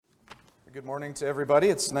Good morning to everybody.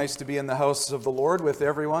 It's nice to be in the house of the Lord with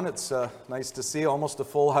everyone. It's nice to see almost a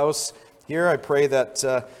full house here. I pray that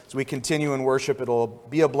as we continue in worship, it'll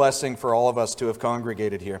be a blessing for all of us to have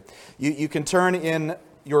congregated here. You can turn in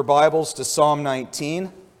your Bibles to Psalm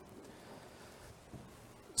 19.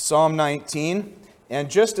 Psalm 19. And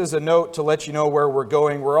just as a note to let you know where we're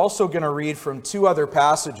going, we're also going to read from two other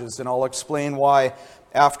passages, and I'll explain why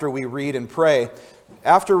after we read and pray.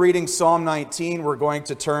 After reading Psalm 19, we're going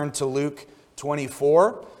to turn to Luke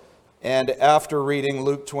 24. And after reading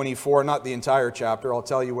Luke 24, not the entire chapter, I'll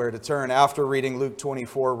tell you where to turn. After reading Luke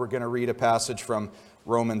 24, we're going to read a passage from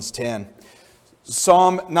Romans 10.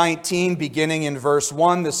 Psalm 19, beginning in verse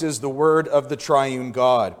 1, this is the word of the triune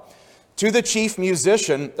God. To the chief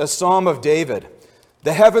musician, a psalm of David.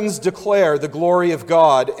 The heavens declare the glory of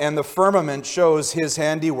God, and the firmament shows his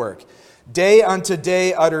handiwork. Day unto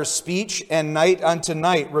day utters speech, and night unto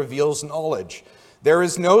night reveals knowledge. There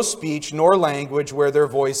is no speech nor language where their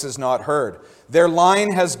voice is not heard. Their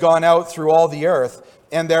line has gone out through all the earth,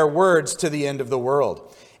 and their words to the end of the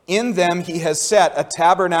world. In them he has set a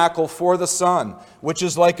tabernacle for the sun, which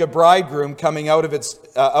is like a bridegroom coming out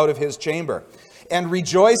of his chamber, and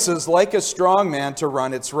rejoices like a strong man to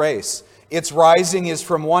run its race. Its rising is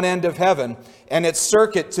from one end of heaven, and its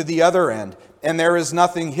circuit to the other end, and there is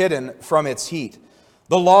nothing hidden from its heat.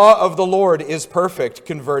 The law of the Lord is perfect,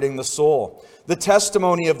 converting the soul. The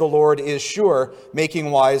testimony of the Lord is sure,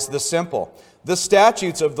 making wise the simple. The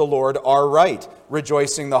statutes of the Lord are right,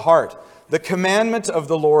 rejoicing the heart. The commandment of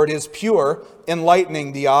the Lord is pure,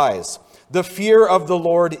 enlightening the eyes. The fear of the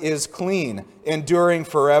Lord is clean, enduring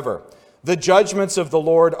forever. The judgments of the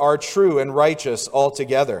Lord are true and righteous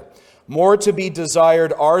altogether. More to be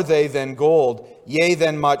desired are they than gold, yea,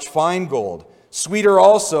 than much fine gold. Sweeter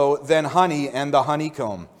also than honey and the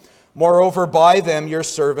honeycomb. Moreover, by them your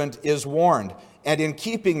servant is warned, and in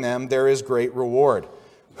keeping them there is great reward.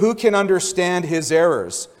 Who can understand his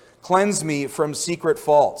errors? Cleanse me from secret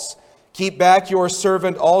faults. Keep back your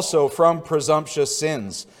servant also from presumptuous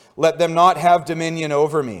sins. Let them not have dominion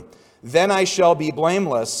over me. Then I shall be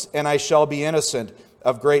blameless, and I shall be innocent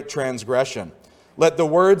of great transgression. Let the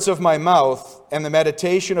words of my mouth and the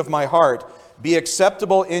meditation of my heart be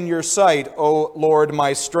acceptable in your sight, O Lord,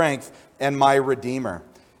 my strength and my Redeemer.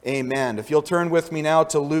 Amen. If you'll turn with me now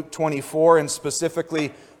to Luke 24 and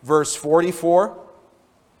specifically verse 44.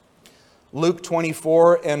 Luke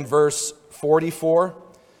 24 and verse 44.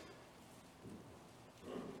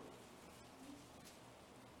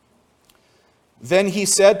 Then he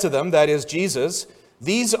said to them, that is Jesus,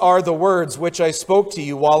 these are the words which I spoke to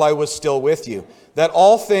you while I was still with you, that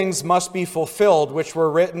all things must be fulfilled which were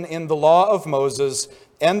written in the law of Moses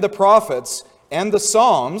and the prophets and the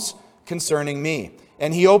Psalms concerning me.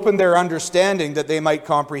 And he opened their understanding that they might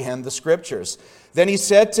comprehend the Scriptures. Then he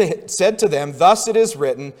said to them, thus it is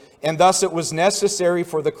written, and thus it was necessary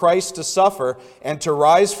for the Christ to suffer and to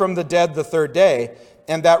rise from the dead the third day,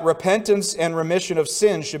 and that repentance and remission of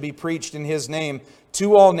sins should be preached in his name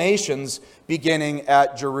to all nations, beginning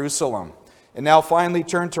at Jerusalem. And now finally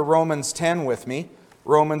turn to Romans 10 with me.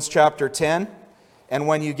 Romans chapter 10. And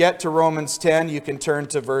when you get to Romans 10, you can turn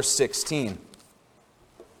to verse 16.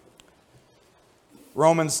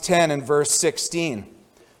 Romans 10 and verse 16.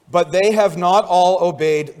 But they have not all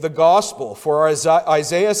obeyed the gospel, for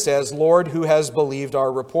Isaiah says, Lord, who has believed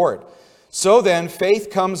our report? So then, faith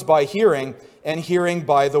comes by hearing, and hearing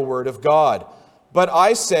by the word of God. But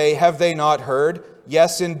I say, have they not heard?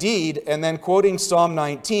 Yes, indeed. And then quoting Psalm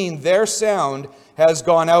 19, their sound has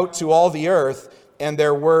gone out to all the earth, and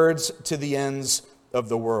their words to the ends of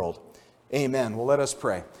the world. Amen. Well, let us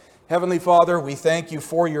pray. Heavenly Father, we thank you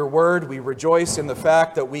for your word. We rejoice in the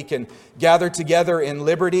fact that we can gather together in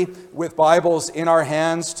liberty with Bibles in our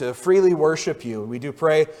hands to freely worship you. We do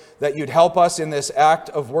pray that you'd help us in this act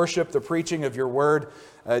of worship, the preaching of your word.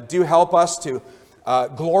 Do help us to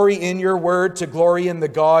glory in your word, to glory in the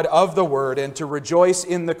God of the word, and to rejoice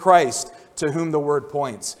in the Christ to whom the word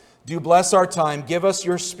points. Do bless our time. Give us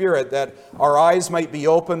your Spirit that our eyes might be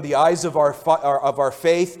opened, the eyes of our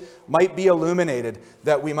faith might be illuminated,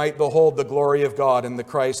 that we might behold the glory of God and the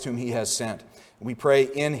Christ whom he has sent. We pray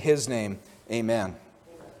in his name. Amen.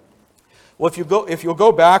 Well, if you'll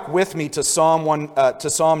go back with me to Psalm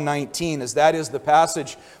 19, as that is the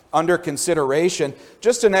passage under consideration,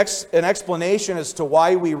 just an explanation as to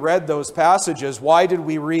why we read those passages. Why did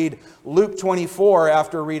we read Luke 24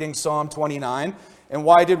 after reading Psalm 29? And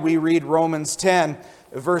why did we read Romans 10,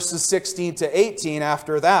 verses 16 to 18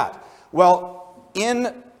 after that? Well,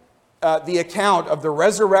 in the account of the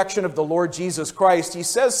resurrection of the Lord Jesus Christ, he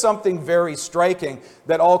says something very striking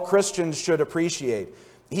that all Christians should appreciate.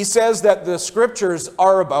 He says that the Scriptures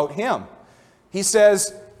are about him. He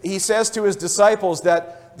says to his disciples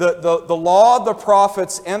that the law, the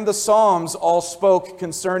prophets, and the Psalms all spoke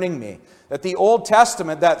concerning me. That the Old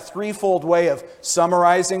Testament, that threefold way of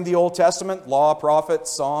summarizing the Old Testament, law, prophets,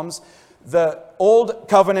 Psalms, the Old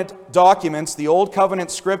Covenant documents, the Old Covenant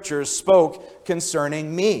scriptures spoke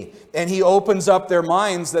concerning me. And he opens up their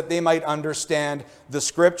minds that they might understand the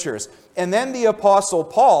scriptures. And then the Apostle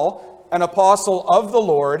Paul, an apostle of the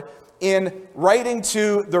Lord, in writing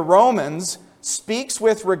to the Romans, speaks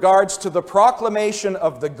with regards to the proclamation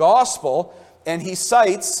of the gospel, and he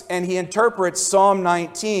cites and he interprets Psalm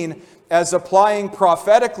 19 as applying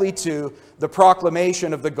prophetically to the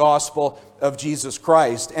proclamation of the gospel of Jesus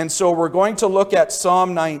Christ. And so we're going to look at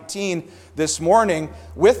Psalm 19 this morning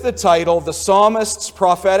with the title, The Psalmist's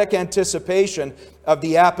Prophetic Anticipation of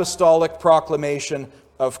the Apostolic Proclamation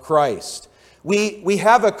of Christ. We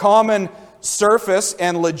have a common surface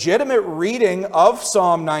and legitimate reading of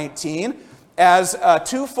Psalm 19 as a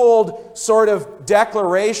twofold sort of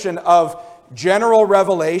declaration of general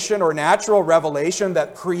revelation or natural revelation,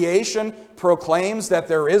 that creation proclaims that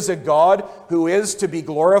there is a God who is to be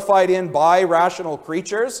glorified in by rational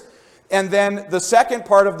creatures. And then the second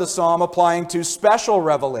part of the psalm applying to special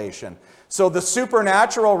revelation. So the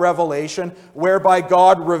supernatural revelation whereby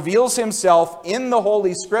God reveals himself in the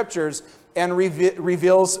Holy Scriptures and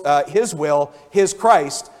reveals his will, his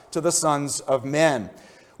Christ, to the sons of men.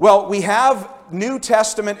 Well, we have New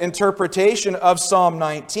Testament interpretation of Psalm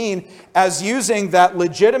 19 as using that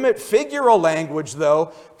legitimate figural language,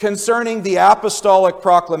 though, concerning the apostolic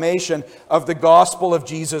proclamation of the gospel of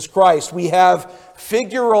Jesus Christ. We have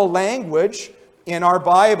figural language in our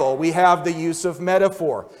Bible. We have the use of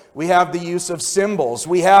metaphor. We have the use of symbols.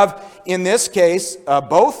 We have, in this case,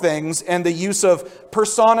 both things, and the use of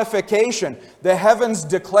personification. The heavens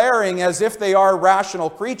declaring, as if they are rational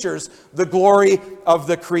creatures, the glory of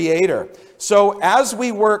the Creator. So as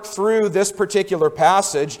we work through this particular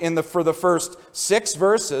passage for the first 6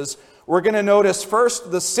 verses, we're going to notice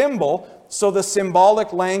first the symbol, so the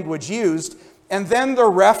symbolic language used, and then the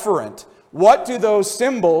referent. What do those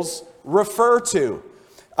symbols refer to?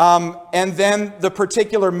 And then the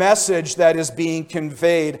particular message that is being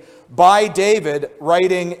conveyed by David,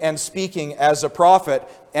 writing and speaking as a prophet,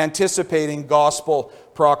 anticipating gospel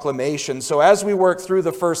proclamation. So as we work through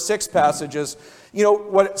the first 6 passages, you know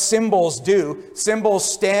what symbols do. Symbols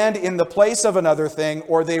stand in the place of another thing,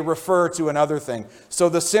 or they refer to another thing. So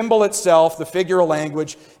the symbol itself, the figural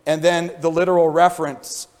language, and then the literal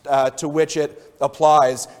reference to which it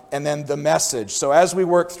applies, and then the message. So as we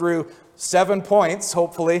work through 7 points,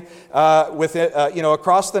 hopefully, with it,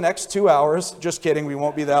 across the next 2 hours. Just kidding, we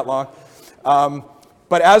won't be that long.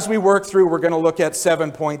 But as we work through, we're going to look at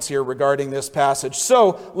 7 points here regarding this passage.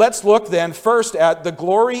 So let's look then first at the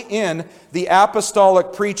glory in the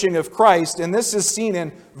apostolic preaching of Christ. And this is seen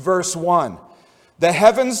in verse 1. The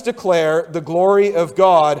heavens declare the glory of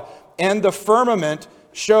God, and the firmament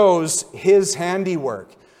shows his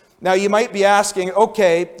handiwork. Now you might be asking,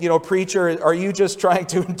 okay, preacher, are you just trying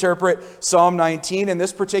to interpret Psalm 19 in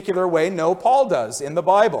this particular way? No, Paul does in the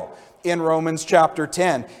Bible. In Romans chapter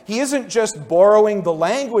 10. He isn't just borrowing the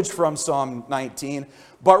language from Psalm 19,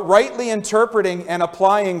 but rightly interpreting and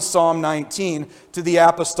applying Psalm 19 to the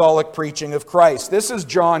apostolic preaching of Christ. This is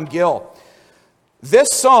John Gill.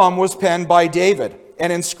 This psalm was penned by David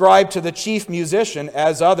and inscribed to the chief musician,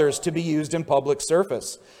 as others, to be used in public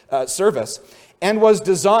service, and was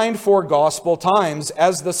designed for gospel times,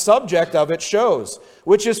 as the subject of it shows,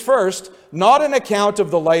 which is first, not an account of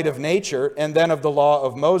the light of nature, and then of the law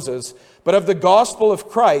of Moses, but of the gospel of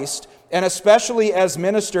Christ, and especially as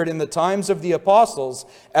ministered in the times of the apostles,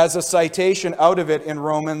 as a citation out of it in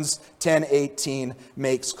Romans 10:18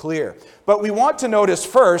 makes clear. But we want to notice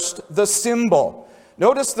first the symbol.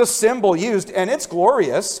 Notice the symbol used, and it's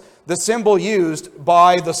glorious, the symbol used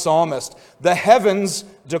by the psalmist. The heavens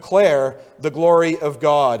declare the glory of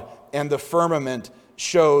God, and the firmament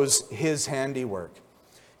shows his handiwork.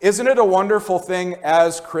 Isn't it a wonderful thing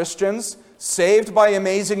as Christians, saved by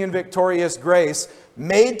amazing and victorious grace,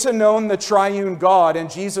 made to known the triune God and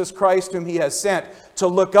Jesus Christ whom he has sent, to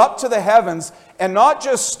look up to the heavens and not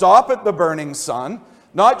just stop at the burning sun,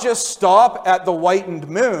 not just stop at the whitened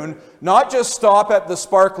moon, not just stop at the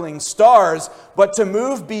sparkling stars, but to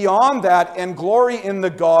move beyond that and glory in the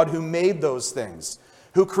God who made those things,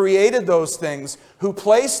 who created those things, who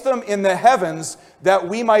placed them in the heavens that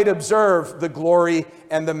we might observe the glory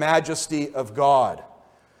and the majesty of God.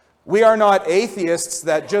 We are not atheists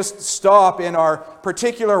that just stop in our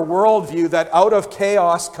particular worldview that out of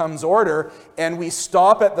chaos comes order, and we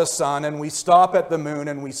stop at the sun, and we stop at the moon,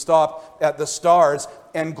 and we stop at the stars,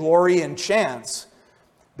 and glory in chance.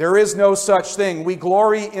 There is no such thing. We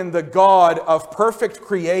glory in the God of perfect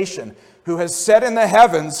creation, who has set in the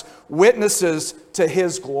heavens witnesses to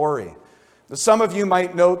his glory. Some of you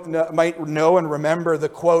might know and remember the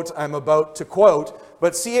quote I'm about to quote,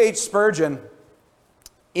 but C.H. Spurgeon,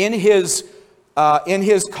 in his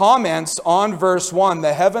comments on verse 1,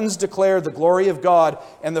 the heavens declare the glory of God,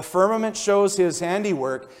 and the firmament shows his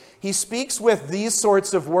handiwork, he speaks with these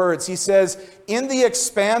sorts of words. He says, in the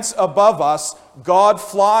expanse above us, God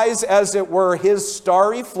flies, as it were, his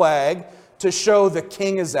starry flag to show the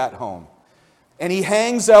king is at home. And he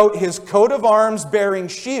hangs out his coat of arms bearing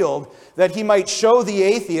shield that he might show the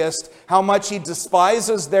atheist how much he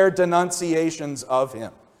despises their denunciations of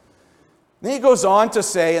him. Then he goes on to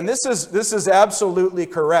say, and this is absolutely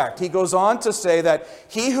correct, he goes on to say that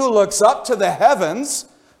he who looks up to the heavens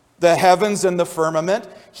and the firmament,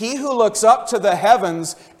 he who looks up to the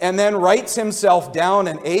heavens and then writes himself down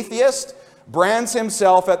an atheist, brands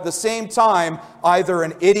himself at the same time either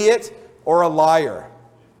an idiot or a liar.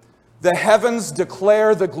 The heavens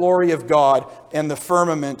declare the glory of God, and the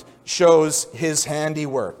firmament shows his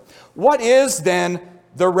handiwork. What is then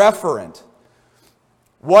the referent?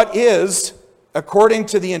 What is, according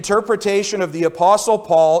to the interpretation of the Apostle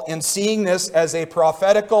Paul, in seeing this as a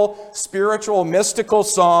prophetical, spiritual, mystical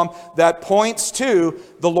psalm that points to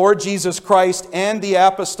the Lord Jesus Christ and the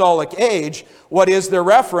apostolic age, what is the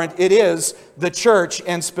referent? It is the church,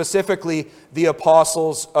 and specifically the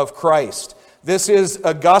apostles of Christ. This is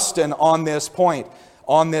Augustine on this point,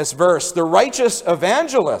 on this verse. The righteous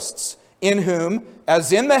evangelists, in whom,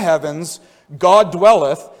 as in the heavens, God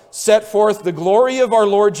dwelleth, set forth the glory of our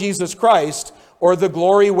Lord Jesus Christ, or the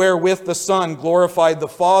glory wherewith the Son glorified the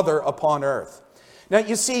Father upon earth. Now,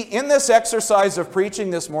 you see, in this exercise of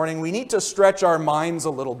preaching this morning, we need to stretch our minds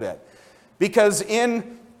a little bit. Because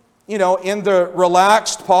in the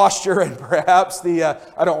relaxed posture and perhaps the,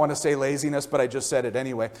 I don't want to say laziness, but I just said it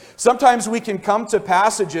anyway. Sometimes we can come to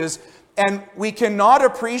passages and we cannot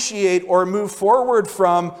appreciate or move forward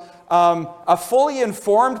from a fully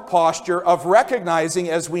informed posture of recognizing,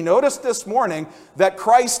 as we noticed this morning, that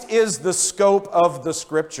Christ is the scope of the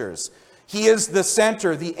Scriptures. He is the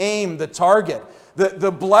center, the aim, the target,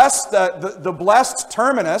 the blessed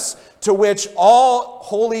terminus to which all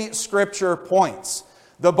Holy Scripture points.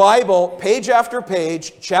 The Bible, page after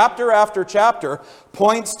page, chapter after chapter,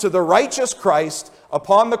 points to the righteous Christ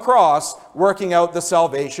upon the cross working out the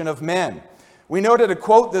salvation of men. We noted a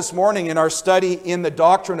quote this morning in our study in the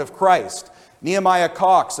doctrine of Christ. Nehemiah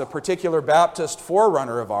Cox, a particular Baptist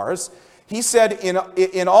forerunner of ours, he said,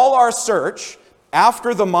 in all our search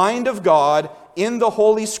after the mind of God in the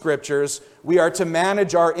Holy Scriptures, we are to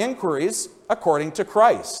manage our inquiries according to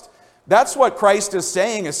Christ. That's what Christ is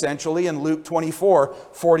saying essentially in Luke 24,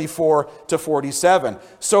 44 to 47.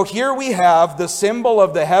 So here we have the symbol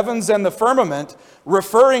of the heavens and the firmament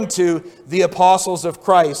referring to the apostles of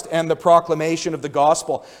Christ and the proclamation of the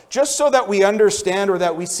gospel. Just so that we understand, or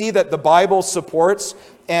that we see that the Bible supports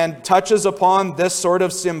and touches upon this sort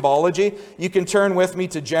of symbology, you can turn with me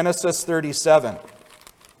to Genesis 37.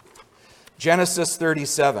 Genesis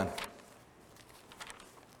 37.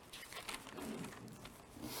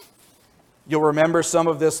 You'll remember some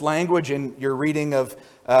of this language in your reading of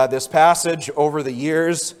this passage over the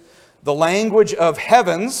years. The language of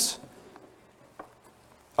heavens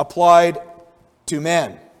applied to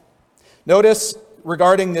men. Notice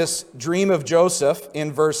regarding this dream of Joseph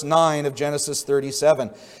in verse 9 of Genesis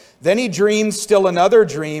 37. Then he dreamed still another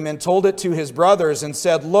dream and told it to his brothers and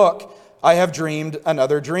said, "Look, I have dreamed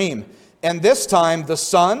another dream. And this time the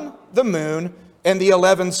sun, the moon, and the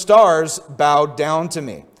 11 stars bowed down to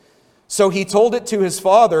me." So he told it to his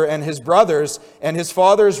father and his brothers, and his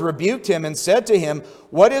fathers rebuked him and said to him,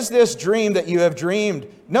 "What is this dream that you have dreamed?"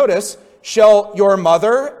 Notice, "Shall your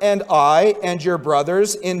mother and I and your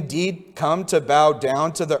brothers indeed come to bow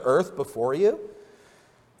down to the earth before you?"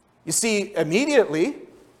 You see, immediately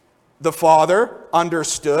the father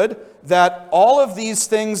understood that all of these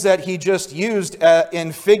things that he just used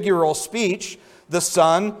in figural speech, the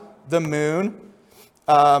sun, the moon,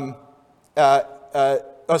 where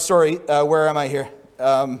am I here?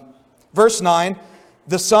 Verse 9,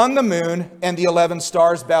 "The sun, the moon, and the 11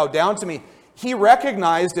 stars bowed down to me." He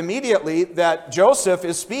recognized immediately that Joseph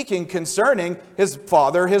is speaking concerning his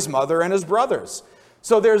father, his mother, and his brothers.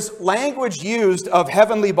 So there's language used of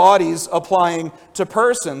heavenly bodies applying to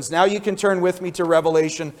persons. Now you can turn with me to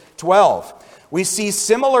Revelation 12. We see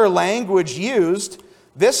similar language used,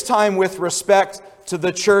 this time with respect to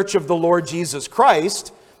the church of the Lord Jesus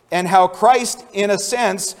Christ, and how Christ, in a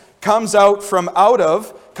sense, comes forth from out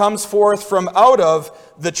of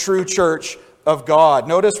the true church of God.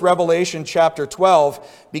 Notice Revelation chapter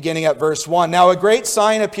 12, beginning at verse 1. Now a great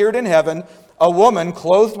sign appeared in heaven, a woman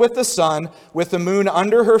clothed with the sun, with the moon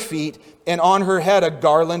under her feet, and on her head a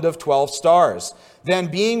garland of 12 stars. Then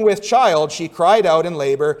being with child, she cried out in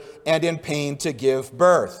labor and in pain to give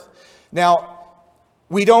birth. Now,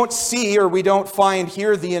 we don't see or we don't find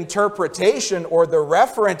here the interpretation or the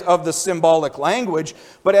referent of the symbolic language,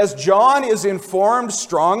 but as John is informed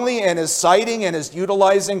strongly and is citing and is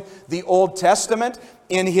utilizing the Old Testament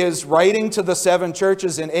in his writing to the 7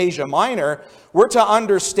 churches in Asia Minor, we're to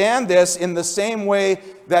understand this in the same way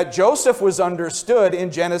that Joseph was understood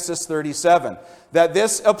in Genesis 37, that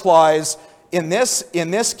this applies in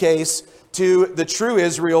this case to the true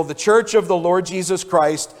Israel, the church of the Lord Jesus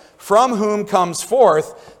Christ, from whom comes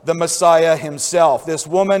forth the Messiah himself. This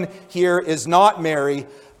woman here is not Mary,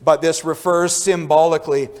 but this refers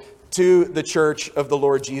symbolically to the church of the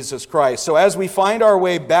Lord Jesus Christ. So as we find our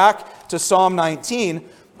way back to Psalm 19,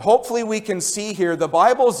 hopefully we can see here the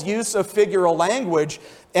Bible's use of figural language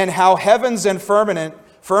and how heavens and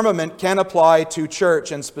firmament can apply to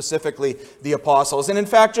church, and specifically the apostles. And in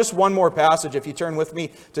fact, just one more passage, if you turn with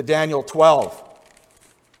me to Daniel 12.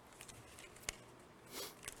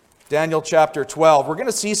 Daniel chapter 12. We're going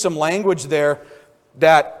to see some language there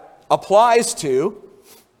that applies to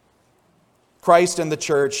Christ and the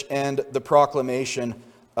church and the proclamation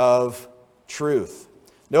of truth.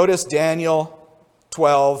 Notice Daniel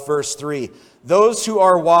 12, verse 3. Those who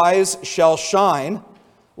are wise shall shine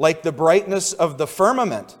like the brightness of the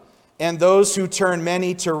firmament, and those who turn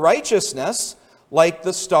many to righteousness like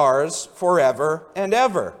the stars forever and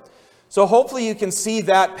ever. So hopefully you can see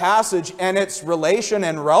that passage and its relation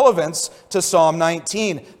and relevance to Psalm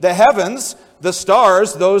 19. The heavens, the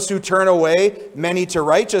stars, those who turn away many to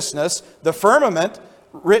righteousness. The firmament,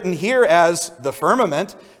 written here as the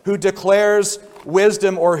firmament, who declares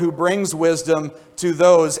wisdom or who brings wisdom to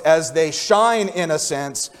those as they shine, in a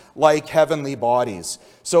sense, like heavenly bodies.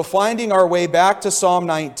 So finding our way back to Psalm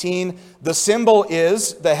 19, the symbol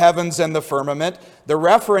is the heavens and the firmament. The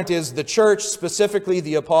referent is the church, specifically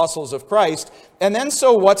the apostles of Christ. And then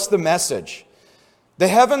so what's the message? The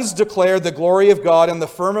heavens declare the glory of God, and the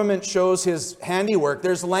firmament shows his handiwork.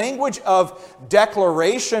 There's language of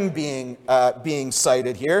declaration being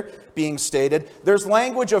cited here, being stated. There's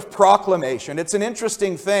language of proclamation. It's an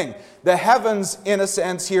interesting thing. The heavens, in a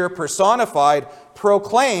sense here personified,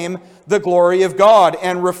 proclaim the glory of God.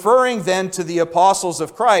 And referring then to the apostles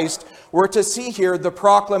of Christ, we're to see here the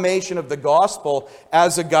proclamation of the gospel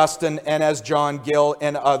as Augustine and as John Gill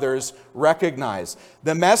and others recognize.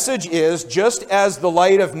 The message is, just as the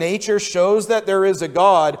light of nature shows that there is a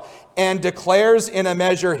God and declares in a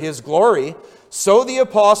measure his glory, so the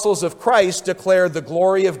apostles of Christ declare the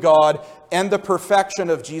glory of God and the perfection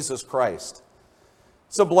of Jesus Christ.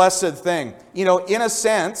 It's a blessed thing. You know, in a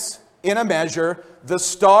sense, in a measure, the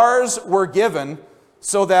stars were given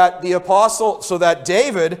so that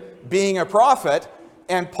David, being a prophet,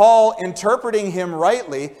 and Paul interpreting him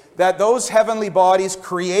rightly, that those heavenly bodies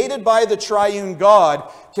created by the triune God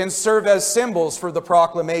can serve as symbols for the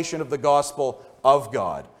proclamation of the gospel of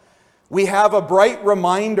God. We have a bright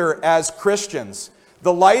reminder as Christians.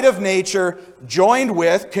 The light of nature conjoined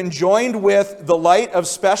with the light of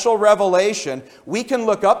special revelation, we can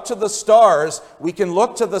look up to the stars, we can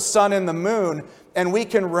look to the sun and the moon, and we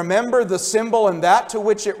can remember the symbol and that to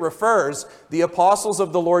which it refers, the apostles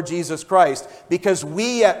of the Lord Jesus Christ, because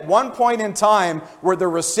we at one point in time were the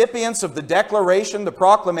recipients of the declaration, the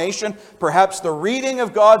proclamation, perhaps the reading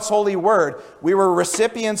of God's holy word. We were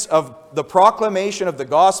recipients of the proclamation of the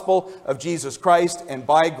gospel of Jesus Christ, and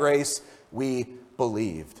by grace we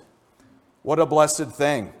believed. What a blessed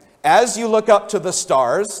thing. As you look up to the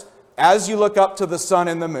stars, as you look up to the sun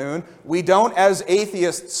and the moon, we don't, as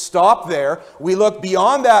atheists, stop there. We look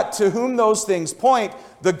beyond that to whom those things point,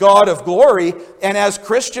 the God of glory. And as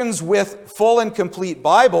Christians with full and complete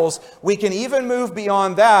Bibles, we can even move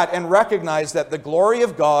beyond that and recognize that the glory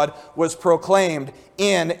of God was proclaimed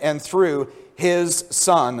in and through his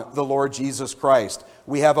Son, the Lord Jesus Christ.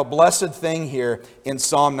 We have a blessed thing here in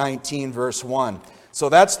Psalm 19, verse 1. So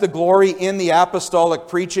that's the glory in the apostolic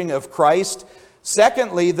preaching of Christ.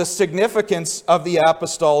 Secondly, the significance of the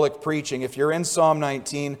apostolic preaching. If you're in Psalm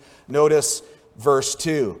 19, notice verse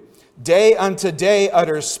 2. Day unto day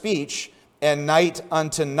utters speech, and night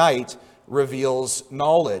unto night reveals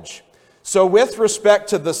knowledge. So with respect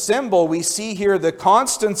to the symbol, we see here the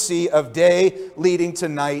constancy of day leading to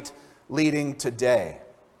night, leading to day.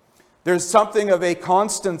 There's something of a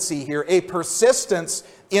constancy here, a persistence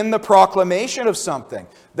in the proclamation of something.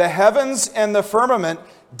 The heavens and the firmament,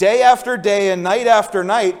 day after day and night after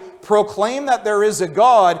night, proclaim that there is a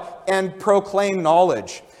God and proclaim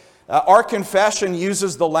knowledge. Our confession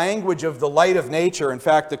uses the language of the light of nature. In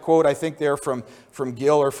fact, the quote, I think there from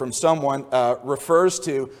Gill or from someone, refers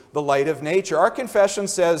to the light of nature. Our confession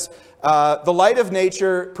says, the light of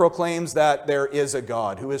nature proclaims that there is a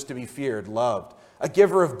God who is to be feared, loved, a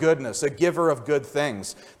giver of goodness, a giver of good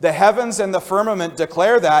things. The heavens and the firmament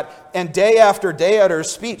declare that, and day after day utters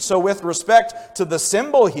speech. So with respect to the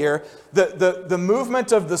symbol here, the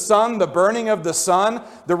movement of the sun, the burning of the sun,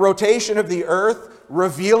 the rotation of the earth,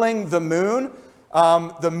 revealing the moon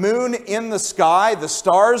in the sky, the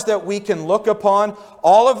stars that we can look upon,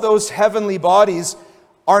 all of those heavenly bodies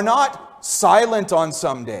are not silent on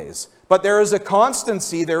some days, but there is a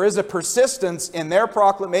constancy, there is a persistence in their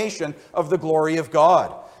proclamation of the glory of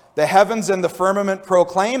God. The heavens and the firmament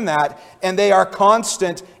proclaim that, and they are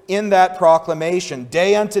constant in that proclamation.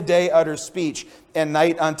 Day unto day utters speech, and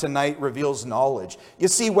night unto night reveals knowledge. You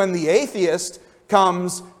see, when the atheist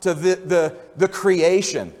comes to the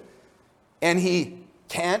creation, and he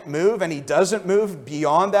can't move, and he doesn't move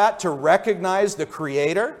beyond that to recognize the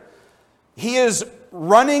Creator, he is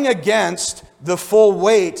running against the full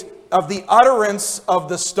weight of the utterance of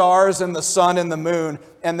the stars and the sun and the moon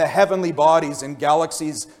and the heavenly bodies and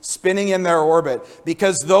galaxies spinning in their orbit,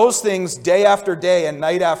 because those things day after day and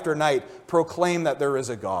night after night proclaim that there is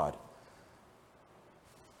a God.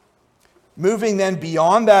 Moving then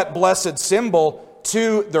beyond that blessed symbol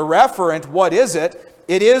to the referent, what is it?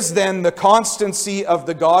 It is then the constancy of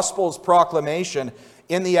the gospel's proclamation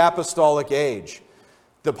in the apostolic age.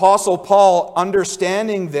 The Apostle Paul,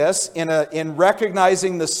 understanding this in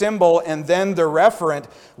recognizing the symbol and then the referent,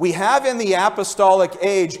 we have in the apostolic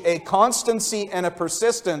age a constancy and a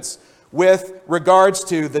persistence with regards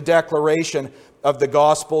to the declaration of the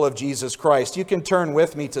gospel of Jesus Christ. You can turn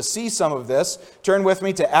with me to see some of this. Turn with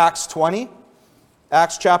me to Acts 20,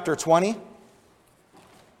 Acts chapter 20.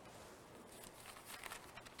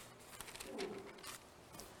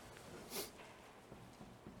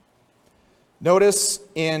 Notice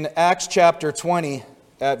in Acts chapter 20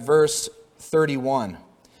 at verse 31.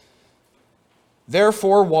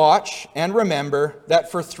 Therefore watch and remember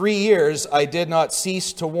that for 3 years I did not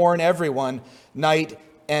cease to warn everyone night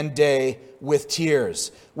and day with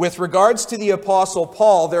tears. With regards to the Apostle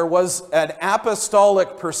Paul, there was an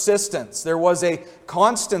apostolic persistence. There was a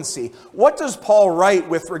constancy. What does Paul write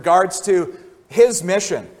with regards to his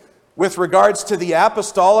mission? With regards to the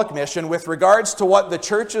apostolic mission, with regards to what the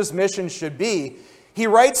church's mission should be, he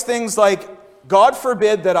writes things like, God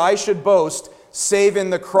forbid that I should boast save in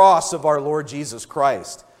the cross of our Lord Jesus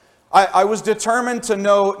Christ. I was determined to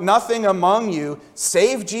know nothing among you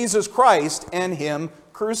save Jesus Christ and Him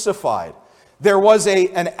crucified. There was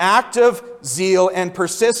an active zeal and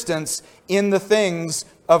persistence in the things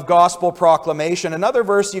of gospel proclamation. Another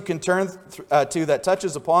verse you can turn to that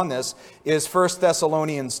touches upon this is 1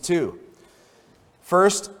 Thessalonians 2.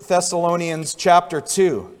 1 Thessalonians chapter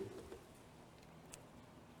 2.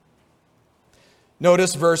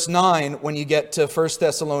 Notice verse 9 when you get to 1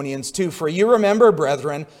 Thessalonians 2. For you remember,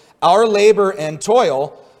 brethren, our labor and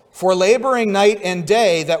toil, for laboring night and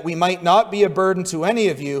day, that we might not be a burden to any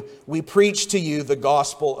of you, we preach to you the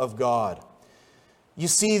gospel of God. You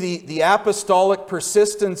see the apostolic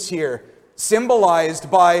persistence here, symbolized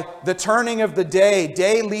by the turning of the day,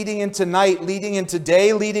 day leading into night, leading into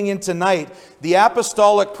day, leading into night. The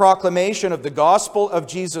apostolic proclamation of the gospel of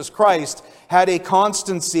Jesus Christ had a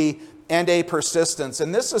constancy and a persistence.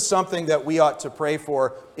 And this is something that we ought to pray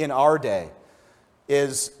for in our day,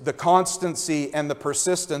 is the constancy and the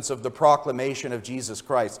persistence of the proclamation of Jesus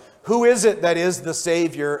Christ. Who is it that is the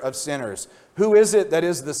Savior of sinners? Who is it that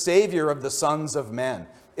is the Savior of the sons of men?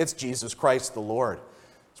 It's Jesus Christ the Lord.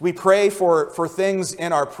 As we pray for things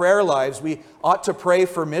in our prayer lives, we ought to pray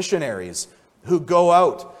for missionaries who go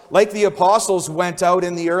out. Like the apostles went out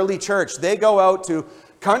in the early church. They go out to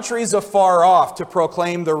countries afar off to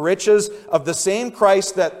proclaim the riches of the same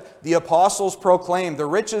Christ that the apostles proclaimed, the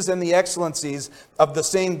riches and the excellencies of the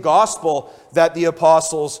same gospel that the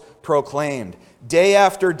apostles proclaimed. Day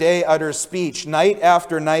after day utters speech, night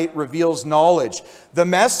after night reveals knowledge. The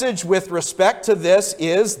message with respect to this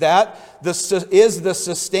is that the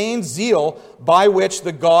sustained zeal by which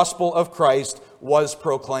the gospel of Christ was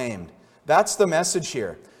proclaimed. That's the message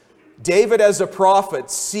here. David as a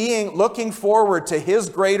prophet, looking forward to his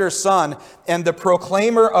greater son and the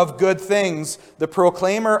proclaimer of good things, the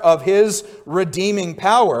proclaimer of his redeeming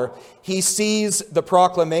power, he sees the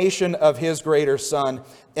proclamation of his greater son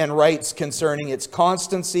and writes concerning its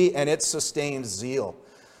constancy and its sustained zeal.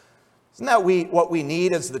 Isn't that what we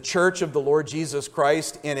need as the church of the Lord Jesus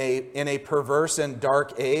Christ in a perverse and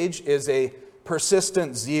dark age, is a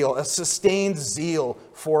persistent zeal, a sustained zeal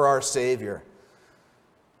for our Savior.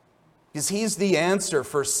 Because He's the answer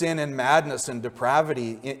for sin and madness and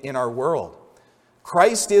depravity in our world.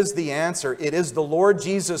 Christ is the answer. It is the Lord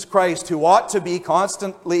Jesus Christ who ought to be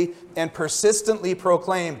constantly and persistently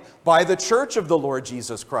proclaimed by the church of the Lord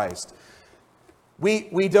Jesus Christ.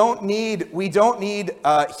 We don't need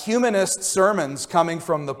humanist sermons coming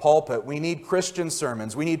from the pulpit. We need Christian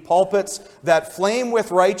sermons. We need pulpits that flame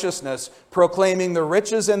with righteousness, proclaiming the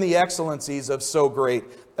riches and the excellencies of so great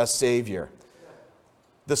a Savior.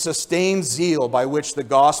 The sustained zeal by which the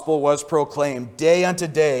gospel was proclaimed, day unto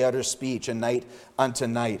day utters speech, and night unto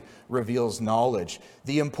night reveals knowledge.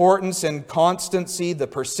 The importance and constancy, the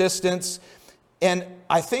persistence, and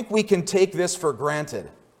I think we can take this for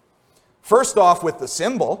granted. First off, with the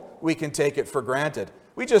symbol, we can take it for granted.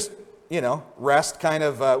 We just, rest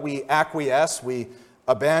we acquiesce, we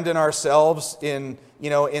abandon ourselves in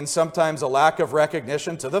sometimes a lack of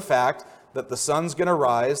recognition to the fact that the sun's going to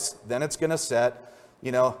rise, then it's going to set.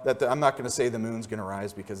 I'm not going to say the moon's going to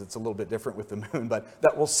rise because it's a little bit different with the moon, but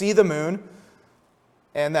that we'll see the moon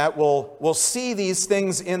and that we'll see these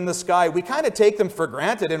things in the sky. We kind of take them for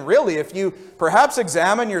granted. And really, if you perhaps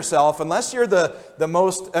examine yourself, unless you're the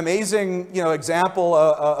most amazing example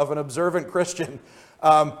of an observant Christian,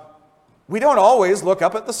 we don't always look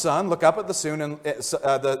up at the sun, look up at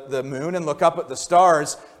the moon, and look up at the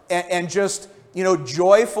stars and just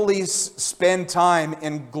joyfully spend time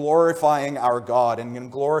in glorifying our God and in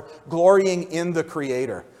glorying in the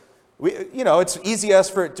Creator. It's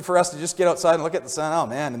easiest for us to just get outside and look at the sun, oh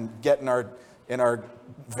man, and get in our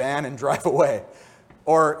van and drive away,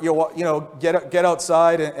 or get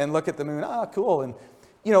outside and look at the moon. Cool. And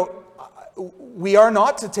we are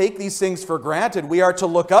not to take these things for granted. We are to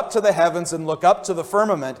look up to the heavens and look up to the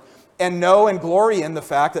firmament and know and glory in the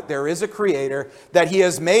fact that there is a Creator, that He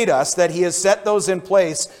has made us, that He has set those in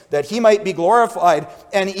place, that He might be glorified,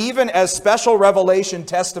 and even as special revelation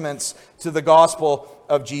testaments to the gospel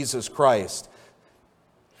of Jesus Christ.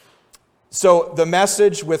 So the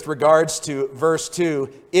message with regards to verse 2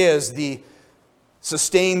 is the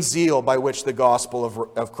sustained zeal by which the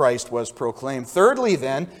gospel of Christ was proclaimed. Thirdly,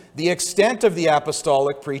 then, the extent of the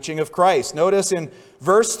apostolic preaching of Christ. Notice in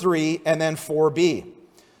verse 3 and then 4b.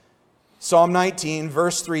 Psalm 19,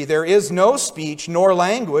 verse 3, there is no speech nor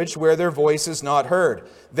language where their voice is not heard.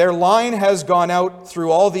 Their line has gone out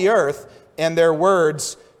through all the earth, and their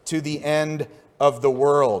words to the end of the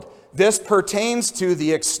world. This pertains to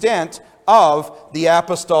the extent of the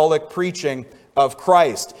apostolic preaching of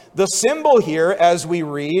Christ. The symbol here, as we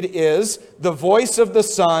read, is the voice of the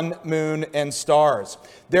sun, moon, and stars.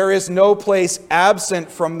 There is no place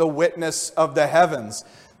absent from the witness of the heavens.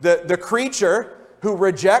 The creature who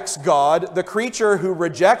rejects God, the creature who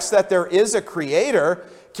rejects that there is a Creator,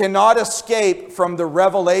 cannot escape from the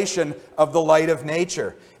revelation of the light of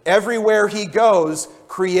nature. Everywhere he goes,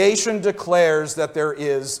 creation declares that there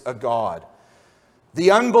is a God.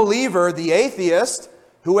 The unbeliever, the atheist,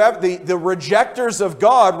 the rejectors of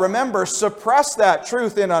God, remember, suppress that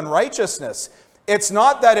truth in unrighteousness. It's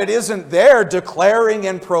not that it isn't there declaring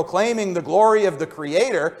and proclaiming the glory of the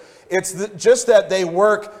Creator. It's just that they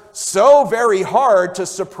work so very hard to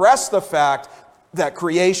suppress the fact that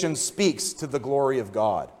creation speaks to the glory of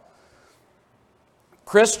God.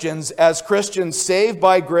 Christians, as Christians saved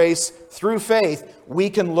by grace through faith, we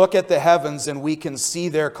can look at the heavens and we can see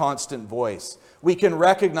their constant voice. We can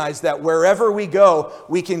recognize that wherever we go,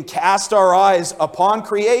 we can cast our eyes upon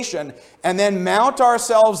creation and then mount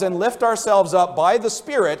ourselves and lift ourselves up by the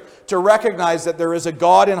Spirit to recognize that there is a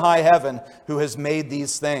God in high heaven who has made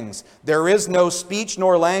these things. There is no speech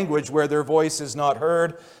nor language where their voice is not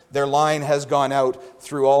heard. Their line has gone out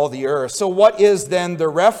through all the earth. So what is then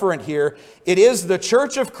the referent here? It is the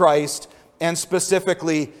Church of Christ, and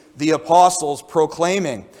specifically the apostles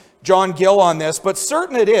proclaiming. John Gill on this, but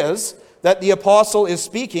certain it is that the apostle is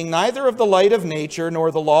speaking neither of the light of nature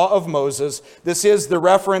nor the law of Moses. This is the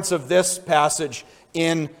reference of this passage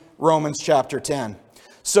in Romans chapter 10.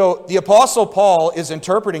 So the apostle Paul is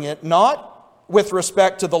interpreting it not with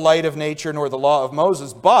respect to the light of nature nor the law of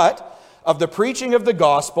Moses, but of the preaching of the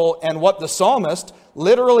gospel and what the psalmist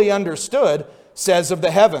literally understood says of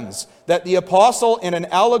the heavens, that the apostle in an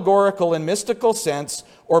allegorical and mystical sense,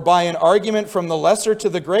 or by an argument from the lesser to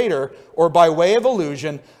the greater, or by way of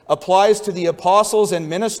allusion, applies to the apostles and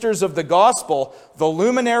ministers of the gospel, the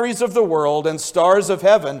luminaries of the world and stars of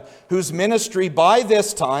heaven, whose ministry by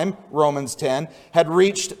this time, Romans 10, had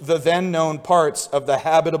reached the then known parts of the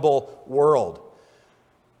habitable world.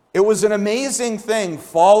 It was an amazing thing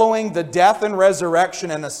following the death and resurrection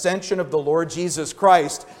and ascension of the Lord Jesus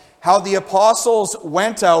Christ. how the apostles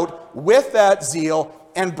went out with that zeal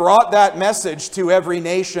and brought that message to every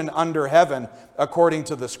nation under heaven, according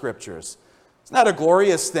to the Scriptures. Isn't that a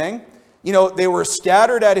glorious thing? You know, they were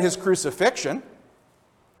scattered at his crucifixion.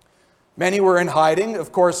 Many were in hiding.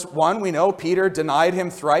 Of course, one, we know, Peter denied him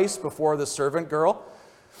thrice before the servant girl.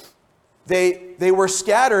 They were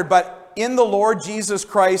scattered, but in the Lord Jesus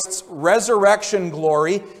Christ's resurrection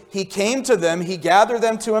glory, he came to them, he gathered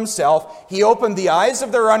them to himself, he opened the eyes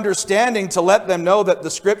of their understanding to let them know that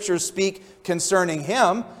the Scriptures speak concerning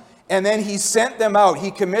him, and then he sent them out.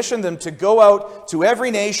 He commissioned them to go out to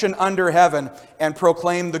every nation under heaven and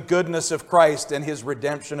proclaim the goodness of Christ and his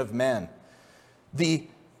redemption of men. The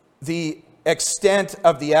extent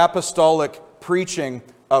of the apostolic preaching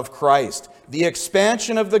of Christ. The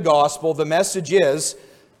expansion of the gospel, the message is,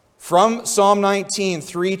 from Psalm 19,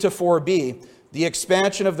 3 to 4b, the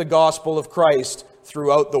expansion of the gospel of Christ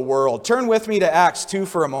throughout the world. Turn with me to Acts 2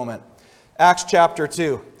 for a moment. Acts chapter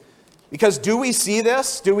 2. Because do we see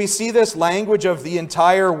this? Do we see this language of the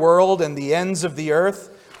entire world and the ends of the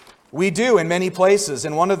earth? We do in many places,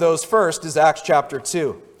 and one of those first is Acts chapter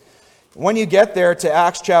 2. When you get there to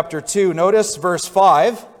Acts chapter 2, notice verse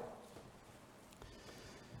 5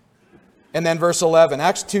 and then verse 11.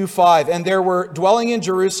 Acts 2:5. And there were dwelling in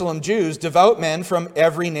Jerusalem Jews, devout men from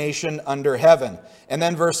every nation under heaven. And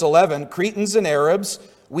then verse 11, Cretans and Arabs,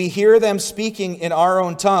 we hear them speaking in our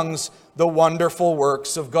own tongues the wonderful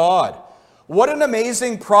works of God. What an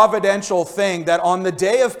amazing providential thing that on the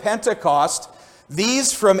day of Pentecost,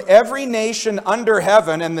 these from every nation under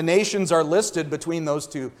heaven, and the nations are listed between those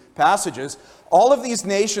two passages, all of these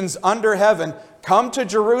nations under heaven come to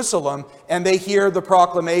Jerusalem and they hear the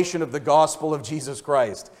proclamation of the gospel of Jesus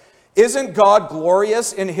Christ. Isn't God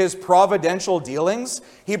glorious in his providential dealings?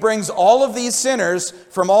 He brings all of these sinners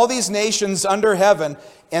from all these nations under heaven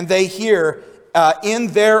and they hear in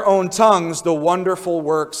their own tongues the wonderful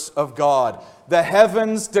works of God. The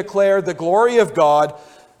heavens declare the glory of God.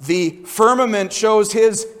 The firmament shows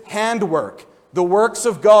his handwork, the works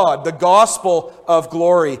of God, the gospel of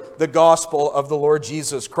glory, the gospel of the Lord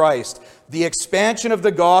Jesus Christ. The expansion of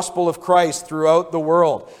the gospel of Christ throughout the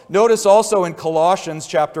world. Notice also in Colossians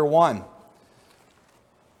chapter 1.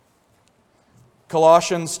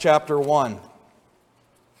 Colossians chapter 1.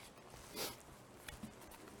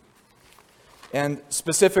 And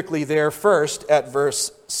specifically there first at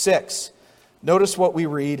verse 6. Notice what we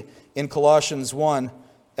read in Colossians 1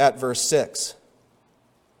 at verse 6.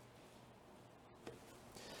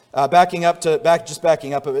 Backing up a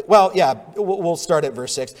bit. Well, yeah, we'll start at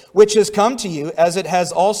verse 6. Which has come to you as it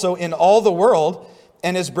has also in all the world,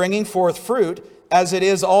 and is bringing forth fruit, as it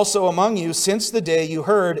is also among you, since the day you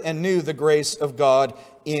heard and knew the grace of God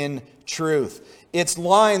in truth.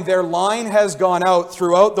 Their line has gone out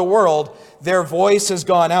throughout the world. Their voice has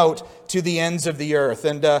gone out to the ends of the earth.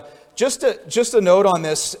 And just a note on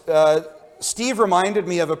this, Steve reminded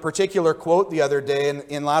me of a particular quote the other day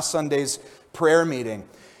in last Sunday's prayer meeting.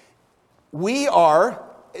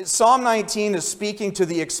 Psalm 19 is speaking to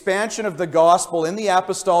the expansion of the gospel in the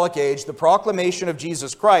apostolic age, the proclamation of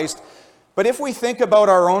Jesus Christ. But if we think about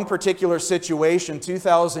our own particular situation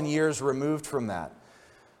 2,000 years removed from that,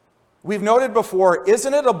 we've noted before,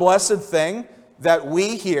 isn't it a blessed thing that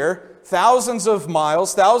we here, thousands of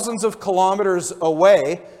miles, thousands of kilometers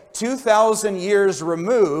away, 2,000 years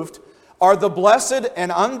removed, are the blessed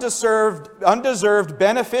and undeserved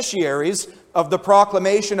beneficiaries of the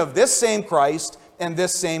proclamation of this same Christ and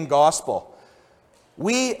this same gospel.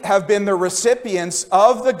 We have been the recipients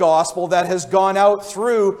of the gospel that has gone out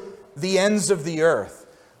through the ends of the earth.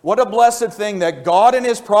 What a blessed thing that God in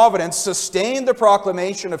his providence sustained the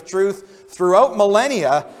proclamation of truth throughout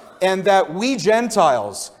millennia, and that we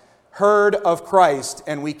Gentiles heard of Christ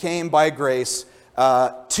and we came by grace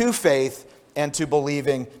to faith and to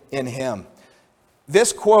believing in him.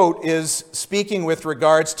 This quote is speaking with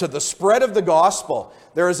regards to the spread of the gospel.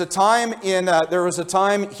 There was a time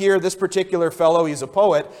here, this particular fellow, he's a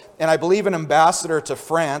poet, and I believe an ambassador to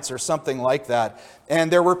France or something like that.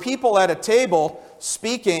 And there were people at a table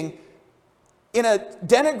speaking in a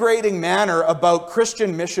denigrating manner about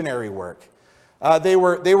Christian missionary work. They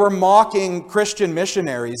were mocking Christian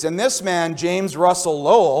missionaries. And this man, James Russell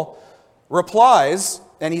Lowell, replies,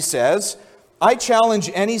 and he says, I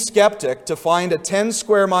challenge any skeptic to find a 10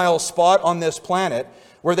 square mile spot on this planet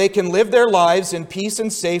where they can live their lives in peace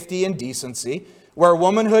and safety and decency, where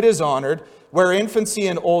womanhood is honored, where infancy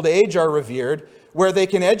and old age are revered, where they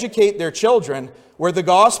can educate their children, where the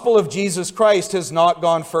gospel of Jesus Christ has not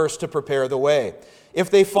gone first to prepare the way.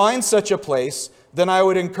 If they find such a place, then I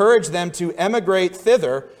would encourage them to emigrate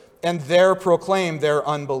thither and there proclaim their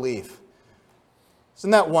unbelief.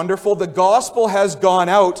 Isn't that wonderful? The gospel has gone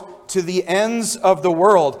out to the ends of the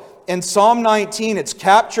world. In Psalm 19, it's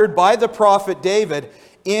captured by the prophet David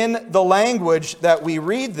in the language that we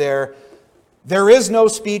read there. There is no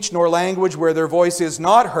speech nor language where their voice is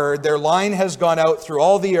not heard. Their line has gone out through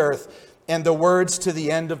all the earth, and the words to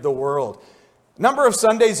the end of the world. A number of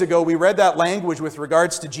Sundays ago, we read that language with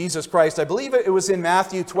regards to Jesus Christ. I believe it was in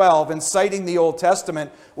Matthew 12, and citing the Old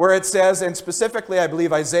Testament, where it says, and specifically I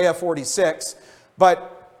believe Isaiah 46,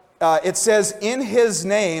 but it says, in his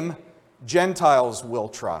name, Gentiles will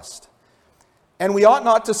trust. And we ought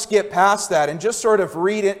not to skip past that and just sort of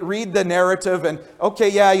read the narrative and, okay,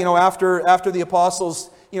 yeah, after the apostles,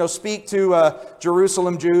 speak to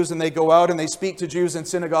Jerusalem Jews and they go out and they speak to Jews in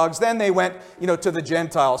synagogues, then they went, to the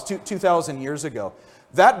Gentiles 2,000 years ago.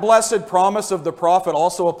 That blessed promise of the prophet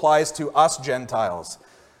also applies to us Gentiles.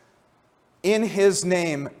 In his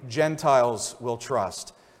name, Gentiles will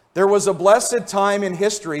trust. There was a blessed time in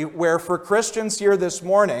history where for Christians here this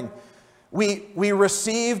morning, we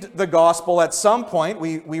received the gospel at some point.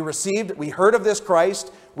 We heard of this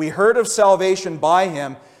Christ. We heard of salvation by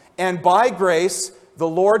him. And by grace, the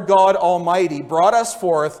Lord God Almighty brought us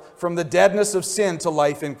forth from the deadness of sin to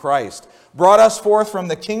life in Christ. Brought us forth from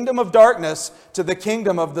the kingdom of darkness to the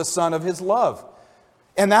kingdom of the Son of his love.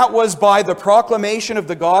 And that was by the proclamation of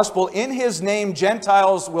the gospel. In his name,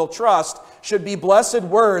 Gentiles will trust, should be blessed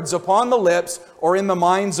words upon the lips or in the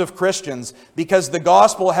minds of Christians, because the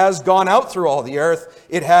gospel has gone out through all the earth.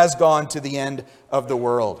 It has gone to the end of the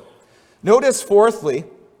world. Notice fourthly,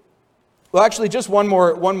 well, actually, just one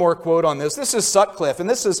more quote on this. This is Sutcliffe, and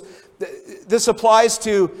this applies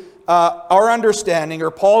to our understanding,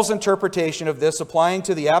 or Paul's interpretation of this, applying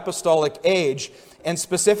to the apostolic age, and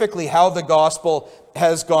specifically how the gospel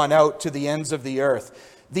has gone out to the ends of the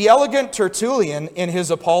earth. The elegant Tertullian, in his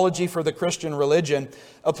Apology for the Christian Religion,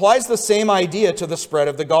 applies the same idea to the spread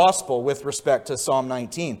of the gospel with respect to Psalm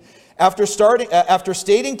 19. After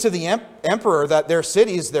stating to the emperor that their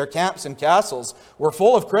cities, their camps and castles were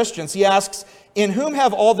full of Christians, he asks, "In whom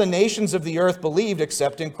have all the nations of the earth believed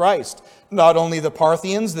except in Christ? Not only the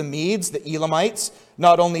Parthians, the Medes, the Elamites,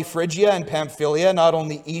 not only Phrygia and Pamphylia, not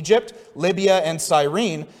only Egypt, Libya and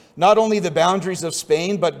Cyrene, not only the boundaries of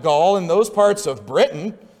Spain, but Gaul and those parts of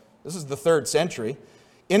Britain," this is the 3rd century,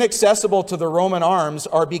 "inaccessible to the Roman arms,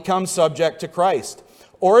 are become subject to Christ."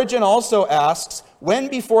 Origen also asks, "When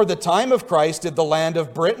before the time of Christ did the land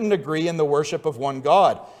of Britain agree in the worship of one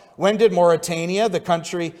God? When did Mauritania,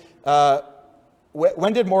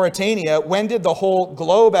 when did the whole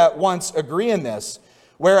globe at once agree in this?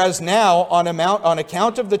 Whereas now, on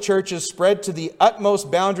account of the churches spread to the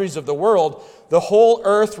utmost boundaries of the world, the whole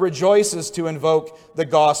earth rejoices to invoke the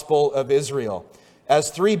gospel of Israel.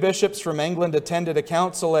 As 3 bishops from England attended a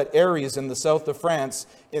council at Aries in the south of France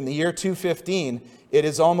in the year 215, it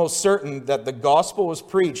is almost certain that the gospel was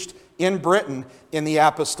preached in Britain in the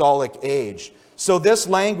apostolic age." So this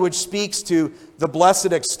language speaks to the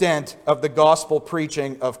blessed extent of the gospel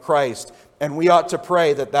preaching of Christ. And we ought to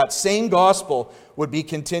pray that that same gospel would be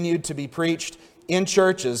continued to be preached in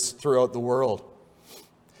churches throughout the world.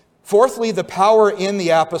 Fourthly, the power in the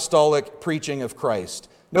apostolic preaching of Christ.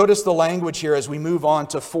 Notice the language here as we move on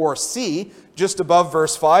to 4c, just above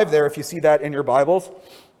verse 5 there, if you see that in your Bibles.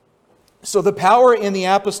 So the power in the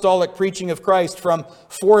apostolic preaching of Christ from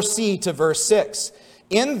 4c to verse 6.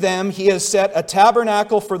 "In them he has set a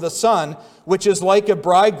tabernacle for the sun, which is like a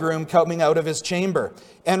bridegroom coming out of his chamber,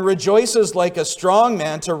 and rejoices like a strong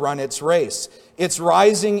man to run its race. Its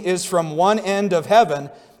rising is from one end of heaven,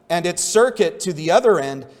 and its circuit to the other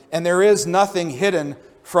end, and there is nothing hidden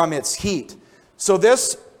from its heat." So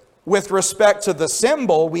this, with respect to the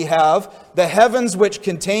symbol, we have the heavens which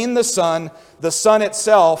contain the sun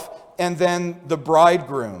itself, and then the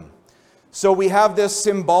bridegroom. So we have this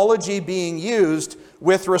symbology being used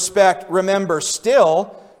with respect, remember,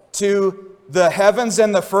 still to the heavens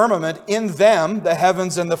and the firmament. In them, the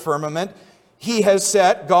heavens and the firmament,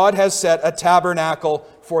 God has set a tabernacle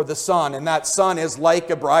for the sun, and that sun is like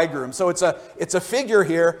a bridegroom. So it's a figure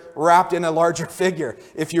here wrapped in a larger figure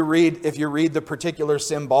if you read the particular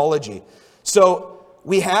symbology. So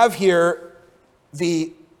we have here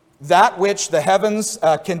that which the heavens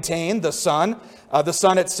contain, the sun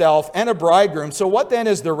itself, and a bridegroom. So what then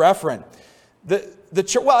is the referent?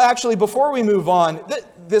 Before we move on,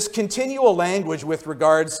 this continual language with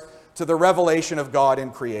regards to the revelation of God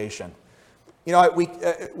in creation.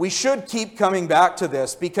 We should keep coming back to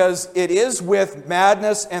this, because it is with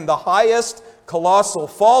madness and the highest colossal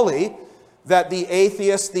folly that the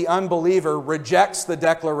atheist, the unbeliever, rejects the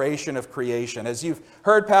declaration of creation. As you've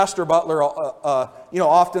heard Pastor Butler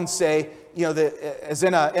often say, as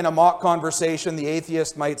in a mock conversation, the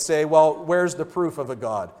atheist might say, well, where's the proof of a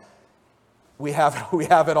God? We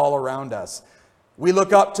have it all around us. We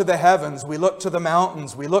look up to the heavens, we look to the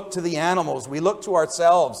mountains, we look to the animals, we look to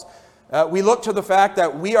ourselves. We look to the fact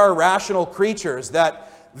that we are rational creatures,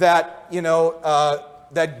 that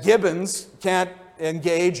Gibbons can't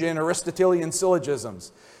engage in Aristotelian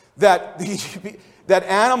syllogisms, that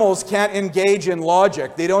animals can't engage in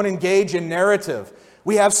logic, they don't engage in narrative.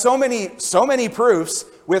 We have so many proofs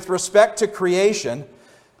with respect to creation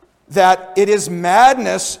that it is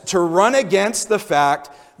madness to run against the fact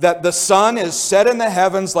that the sun is set in the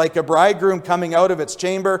heavens like a bridegroom coming out of its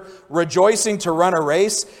chamber, rejoicing to run a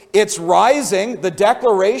race. Its rising, the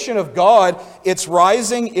declaration of God, its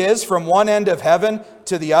rising is from one end of heaven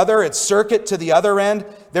to the other, its circuit to the other end.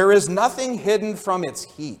 There is nothing hidden from its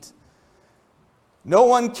heat. No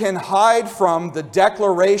one can hide from the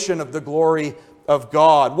declaration of the glory of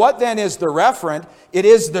God. What then is the referent? It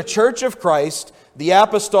is the Church of Christ, the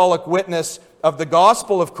apostolic witness of the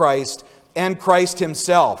gospel of Christ, and Christ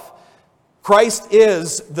himself. Christ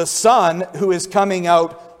is the Son who is coming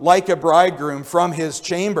out like a bridegroom from his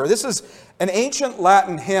chamber. This is an ancient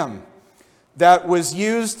Latin hymn that was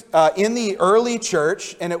used in the early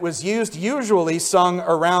church, and it was usually sung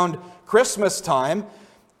around Christmas time.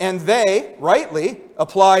 And they, rightly,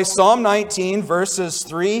 apply Psalm 19, verses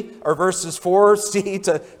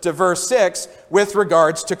 4c to verse 6 with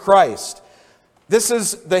regards to Christ. This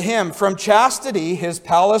is the hymn. From chastity, his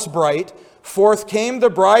palace bright, forth came the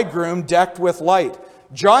bridegroom decked with light.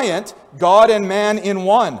 Giant, God and man in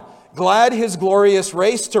one, glad his glorious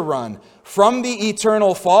race to run. From the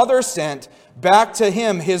eternal Father sent, back to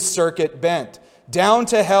him his circuit bent. Down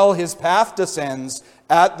to hell his path descends,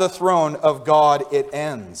 at the throne of God it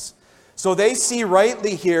ends. So they see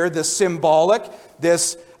rightly here the symbolic,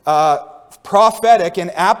 this prophetic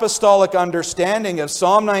and apostolic understanding of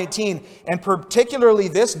Psalm 19, and particularly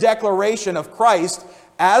this declaration of Christ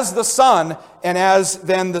as the Son, and as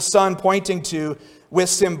then the Son pointing to, with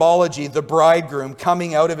symbology, the bridegroom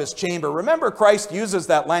coming out of his chamber. Remember, Christ uses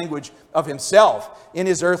that language of himself in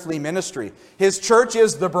his earthly ministry. His church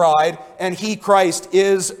is the bride, and he, Christ,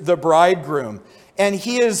 is the bridegroom. And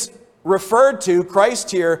he is referred to, Christ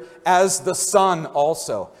here, as the Son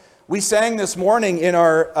also. We sang this morning in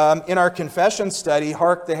our confession study,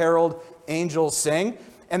 Hark the Herald Angels Sing.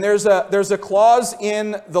 And there's a clause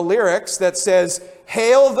in the lyrics that says,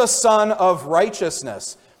 Hail the Son of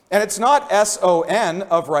Righteousness. And it's not S-O-N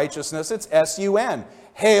of righteousness, it's S-U-N.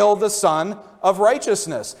 Hail the Son of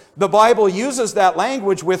Righteousness. The Bible uses that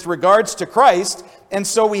language with regards to Christ, and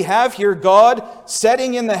so we have here God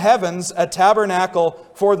setting in the heavens a tabernacle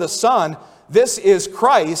for the Son. This is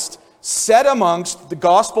Christ set amongst the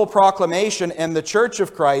gospel proclamation and the church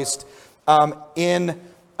of Christ in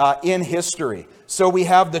history. So we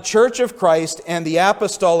have the church of Christ and the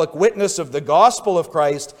apostolic witness of the gospel of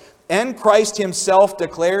Christ, and Christ himself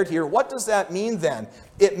declared here. What does that mean then?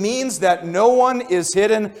 It means that no one is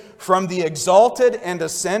hidden from the exalted and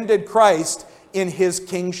ascended Christ in his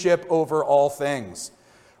kingship over all things.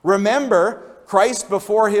 Remember, Christ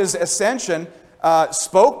before his ascension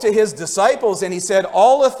spoke to his disciples, and he said,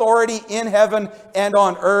 All authority in heaven and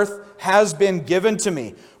on earth has been given to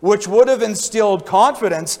me, which would have instilled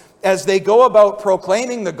confidence as they go about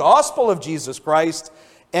proclaiming the gospel of Jesus Christ,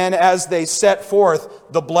 and as they set forth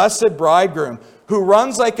the blessed bridegroom, who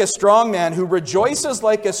runs like a strong man, who rejoices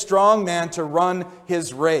like a strong man to run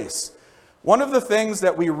his race. One of the things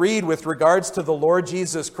that we read with regards to the Lord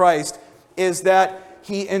Jesus Christ is that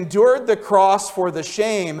he endured the cross for the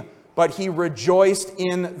shame, but he rejoiced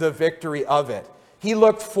in the victory of it. He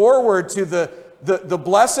looked forward to the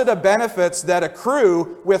blessed benefits that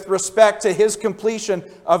accrue with respect to his completion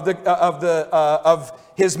of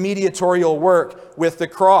his mediatorial work with the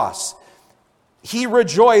cross. He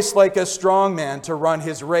rejoiced like a strong man to run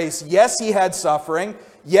his race. Yes, he had suffering.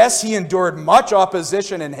 Yes, he endured much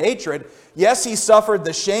opposition and hatred. Yes, he suffered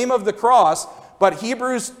the shame of the cross. But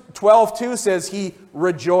Hebrews 12:2 says he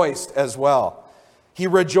rejoiced as well. He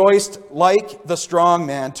rejoiced like the strong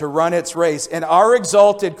man to run its race. And our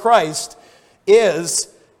exalted Christ is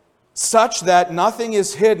such that nothing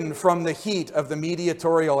is hidden from the heat of the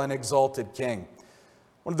mediatorial and exalted King.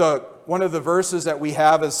 One of the verses that we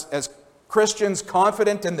have as Christians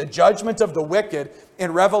confident in the judgment of the wicked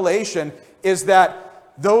in Revelation is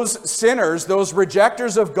that those sinners, those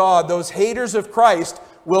rejectors of God, those haters of Christ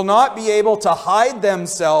will not be able to hide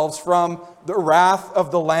themselves from the wrath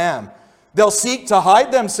of the Lamb. They'll seek to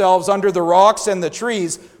hide themselves under the rocks and the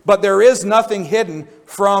trees, but there is nothing hidden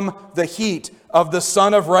from the heat of the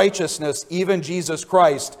Son of Righteousness, even Jesus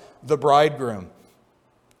Christ, the bridegroom.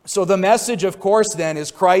 So the message, of course, then, is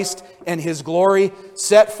Christ and his glory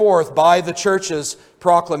set forth by the church's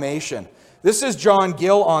proclamation. This is John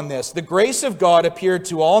Gill on this. The grace of God appeared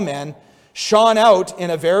to all men, shone out in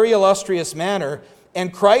a very illustrious manner,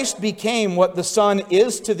 and Christ became what the sun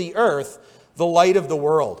is to the earth, the light of the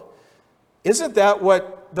world. Isn't that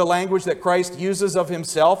what the language that Christ uses of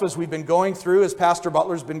himself as we've been going through, as Pastor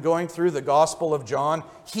Butler's been going through the Gospel of John?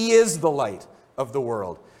 He is the light of the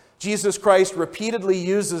world. Jesus Christ repeatedly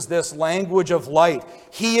uses this language of light.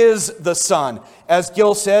 He is the sun. As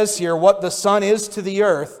Gill says here, what the sun is to the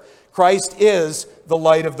earth, Christ is the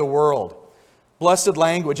light of the world. Blessed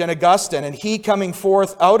language. And Augustine, and he coming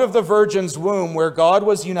forth out of the virgin's womb where God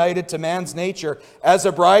was united to man's nature as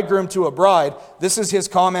a bridegroom to a bride, this is his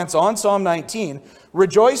comments on Psalm 19,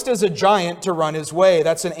 rejoiced as a giant to run his way.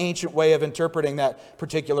 That's an ancient way of interpreting that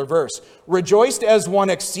particular verse. Rejoiced as one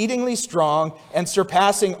exceedingly strong and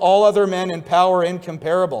surpassing all other men in power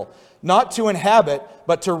incomparable, not to inhabit,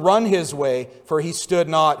 but to run his way, for he stood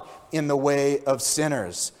not in the way of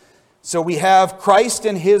sinners. So we have Christ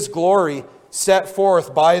in his glory set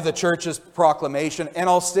forth by the church's proclamation. And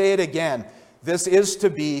I'll say it again, this is to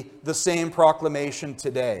be the same proclamation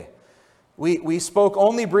today. We spoke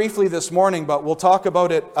only briefly this morning, but we'll talk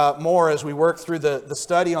about it more as we work through the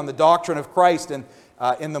study on the doctrine of Christ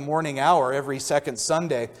in the morning hour every second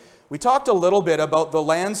Sunday. We talked a little bit about the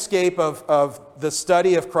landscape of the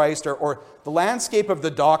study of Christ or the landscape of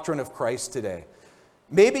the doctrine of Christ today.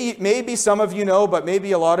 Maybe some of you know, but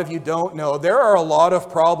maybe a lot of you don't know. There are a lot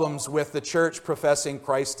of problems with the church professing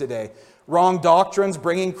Christ today. Wrong doctrines,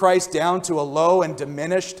 bringing Christ down to a low and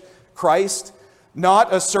diminished Christ,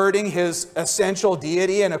 not asserting his essential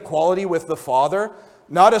deity and equality with the Father,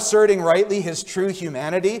 not asserting rightly his true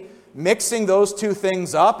humanity, mixing those two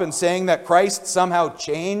things up and saying that Christ somehow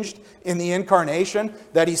changed in the incarnation,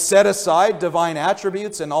 that he set aside divine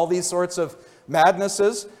attributes and all these sorts of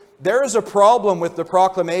madnesses. There is a problem with the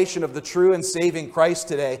proclamation of the true and saving Christ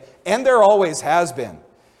today, and there always has been.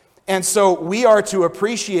 And so we are to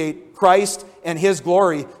appreciate Christ and his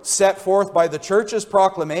glory set forth by the church's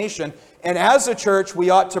proclamation. And as a church,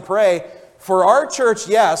 we ought to pray for our church,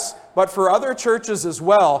 yes, but for other churches as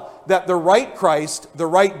well, that the right Christ, the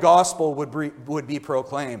right gospel would be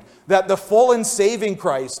proclaimed, that the full and saving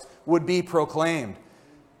Christ would be proclaimed.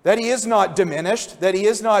 That he is not diminished, that he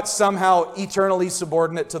is not somehow eternally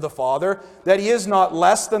subordinate to the Father, that he is not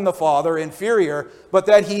less than the Father, inferior, but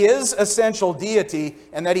that he is essential deity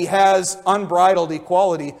and that he has unbridled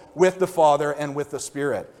equality with the Father and with the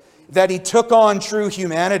Spirit. That he took on true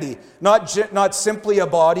humanity, not simply a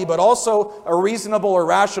body, but also a reasonable or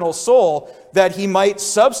rational soul, that he might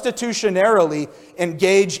substitutionarily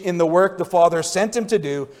engage in the work the Father sent him to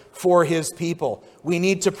do for his people. We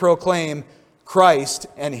need to proclaim Christ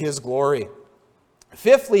and his glory.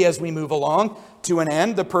 Fifthly, as we move along to an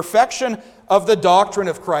end, the perfection of the doctrine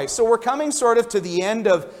of Christ. So we're coming sort of to the end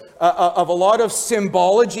of a lot of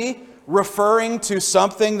symbology referring to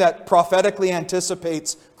something that prophetically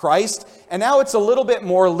anticipates Christ. And now it's a little bit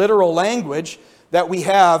more literal language that we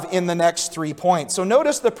have in the next 3 points. So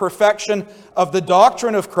notice the perfection of the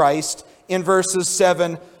doctrine of Christ in verses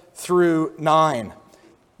 7 through 9.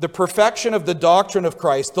 The perfection of the doctrine of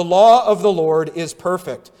Christ. The law of the Lord is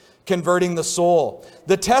perfect, converting the soul.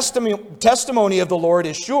 The testimony of the Lord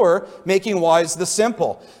is sure, making wise the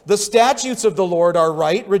simple. The statutes of the Lord are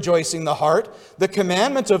right, rejoicing the heart. The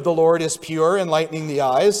commandment of the Lord is pure, enlightening the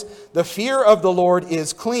eyes. The fear of the Lord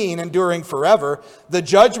is clean, enduring forever. The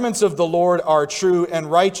judgments of the Lord are true and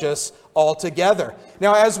righteous altogether.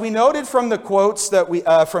 Now, as we noted from the quotes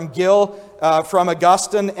that from Gill, from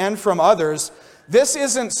Augustine, and from others, this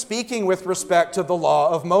isn't speaking with respect to the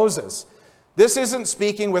law of Moses. This isn't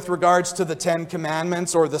speaking with regards to the Ten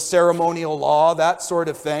Commandments or the ceremonial law, that sort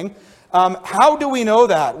of thing. How do we know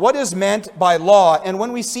that? What is meant by law? And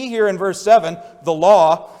when we see here in verse 7, the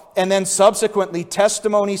law, and then subsequently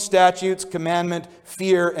testimony, statutes, commandment,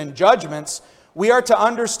 fear, and judgments, we are to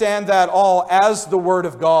understand that all as the Word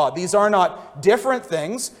of God. These are not different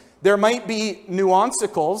things. There might be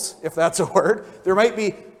nuancicals, if that's a word. There might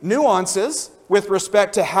be nuances with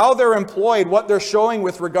respect to how they're employed, what they're showing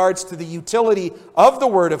with regards to the utility of the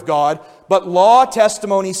Word of God. But law,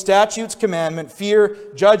 testimony, statutes, commandment, fear,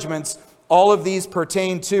 judgments, all of these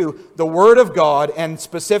pertain to the Word of God and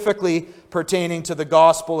specifically pertaining to the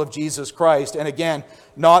gospel of Jesus Christ. And again,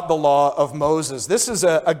 not the law of Moses. This is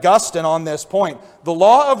Augustine on this point. The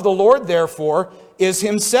law of the Lord, therefore, is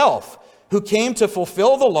himself, who came to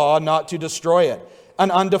fulfill the law, not to destroy it, an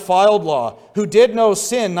undefiled law, who did no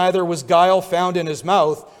sin, neither was guile found in his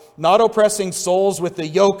mouth, not oppressing souls with the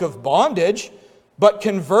yoke of bondage, but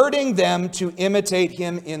converting them to imitate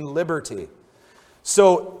him in liberty.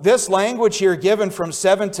 So this language here given from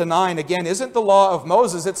 7 to 9, again, isn't the law of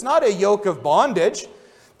Moses. It's not a yoke of bondage.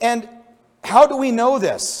 And how do we know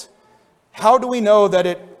this? How do we know that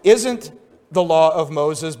it isn't the law of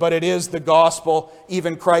Moses, but it is the gospel,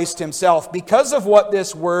 even Christ himself? Because of what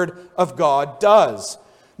this word of God does.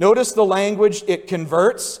 Notice the language: it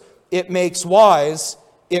converts, it makes wise,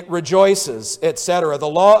 it rejoices, etc. The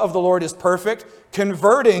law of the Lord is perfect,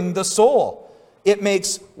 converting the soul. It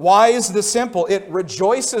makes wise the simple. It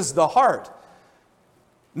rejoices the heart.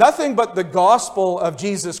 Nothing but the gospel of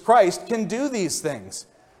Jesus Christ can do these things.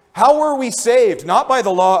 How were we saved? Not by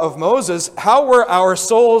the law of Moses. How were our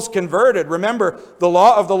souls converted? Remember, the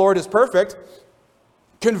law of the Lord is perfect,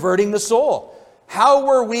 converting the soul. How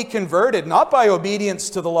were we converted? Not by obedience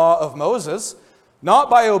to the law of Moses, not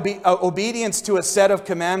by obedience to a set of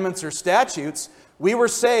commandments or statutes. We were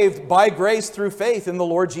saved by grace through faith in the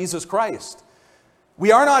Lord Jesus Christ.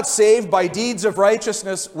 We are not saved by deeds of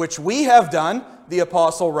righteousness which we have done, the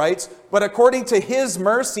apostle writes, but according to his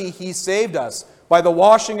mercy he saved us by the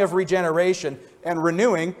washing of regeneration and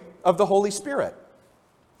renewing of the Holy Spirit.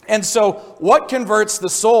 And so, what converts the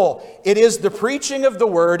soul? It is the preaching of the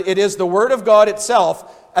Word. It is the Word of God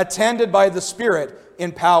itself, attended by the Spirit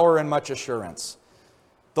in power and much assurance.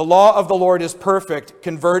 The law of the Lord is perfect,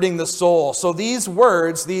 converting the soul. So these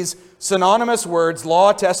words, these synonymous words,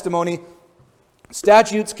 law, testimony,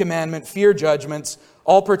 statutes, commandment, fear, judgments,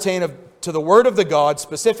 all pertain to the Word of the God,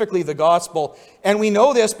 specifically the gospel. And we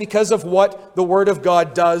know this because of what the Word of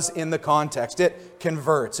God does in the context. It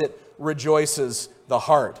converts, it rejoices the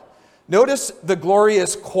heart. Notice the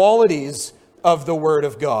glorious qualities of the Word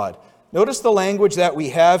of God. Notice the language that we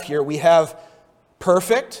have here. We have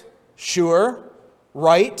perfect, sure,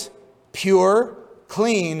 right, pure,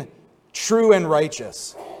 clean, true, and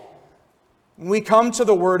righteous. When we come to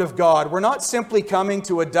the Word of God, we're not simply coming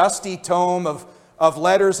to a dusty tome of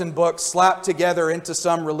letters and books slapped together into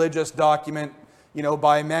some religious document,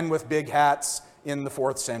 by men with big hats in the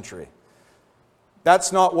 4th century.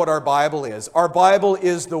 That's not what our Bible is. Our Bible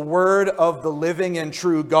is the Word of the living and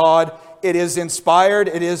true God. It is inspired,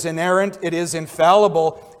 it is inerrant, it is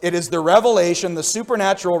infallible. It is the revelation, the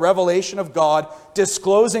supernatural revelation of God,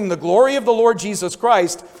 disclosing the glory of the Lord Jesus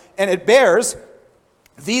Christ, and it bears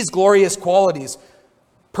these glorious qualities: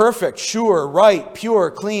 perfect, sure, right,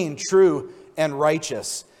 pure, clean, true, and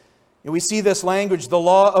righteous. And we see this language: the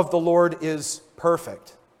law of the Lord is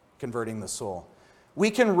perfect, converting the soul.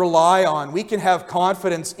 We can rely on, we can have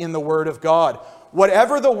confidence in the Word of God.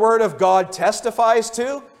 Whatever the Word of God testifies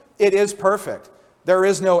to, it is perfect. There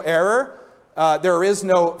is no error. There is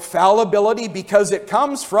no fallibility, because it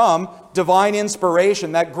comes from divine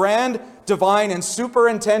inspiration. That grand, divine, and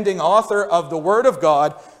superintending author of the Word of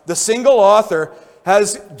God, the single author,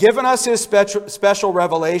 has given us his special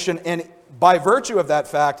revelation, and by virtue of that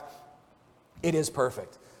fact, it is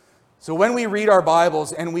perfect. So when we read our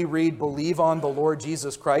Bibles and we read, "Believe on the Lord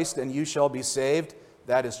Jesus Christ and you shall be saved,"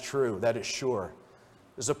 that is true, that is sure.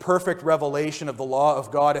 There's a perfect revelation of the law of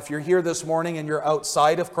God. If you're here this morning and you're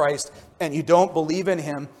outside of Christ and you don't believe in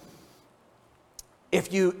Him,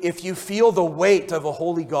 if you feel the weight of a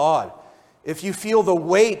holy God, if you feel the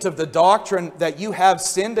weight of the doctrine that you have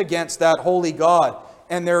sinned against that holy God,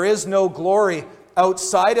 and there is no glory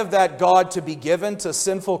outside of that God to be given to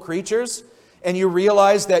sinful creatures, and you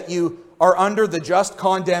realize that you are under the just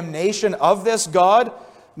condemnation of this God,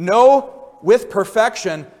 know with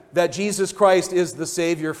perfection that Jesus Christ is the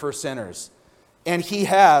Savior for sinners. And He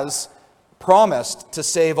has promised to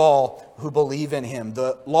save all who believe in Him.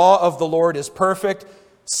 The law of the Lord is perfect.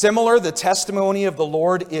 Similar, the testimony of the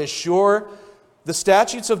Lord is sure. The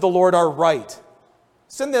statutes of the Lord are right.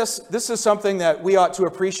 This is something that we ought to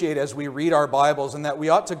appreciate as we read our Bibles, and that we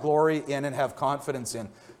ought to glory in and have confidence in.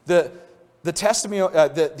 The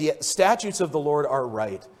statutes of the Lord are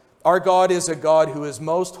right. Our God is a God who is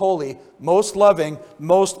most holy, most loving,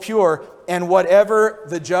 most pure, and whatever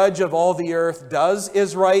the judge of all the earth does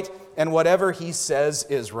is right, and whatever He says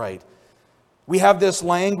is right. We have this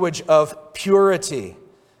language of purity.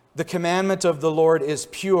 The commandment of the Lord is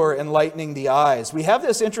pure, enlightening the eyes. We have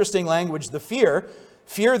this interesting language, the fear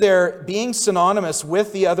there being synonymous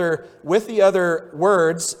with the other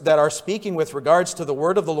words that are speaking with regards to the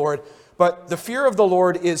word of the Lord, but the fear of the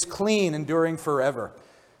Lord is clean, enduring forever.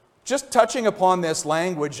 Just touching upon this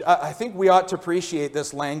language, I think we ought to appreciate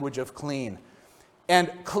this language of clean.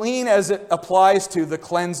 And clean as it applies to the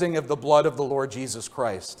cleansing of the blood of the Lord Jesus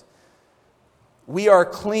Christ. We are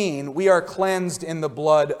clean. We are cleansed in the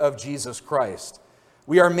blood of Jesus Christ.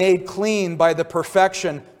 We are made clean by the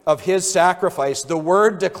perfection of His sacrifice. The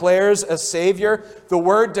Word declares a Savior. The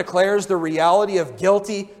Word declares the reality of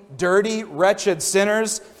guilty, dirty, wretched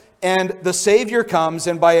sinners. And the Savior comes,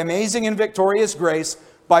 and by amazing and victorious grace,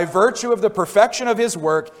 by virtue of the perfection of His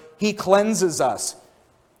work, He cleanses us.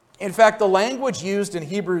 In fact, the language used in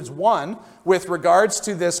Hebrews 1 with regards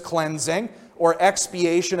to this cleansing or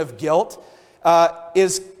expiation of guilt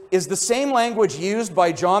is the same language used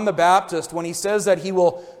by John the Baptist when he says that he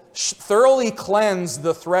will thoroughly cleanse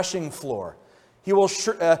the threshing floor. He will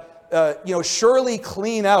surely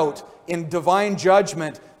clean out in divine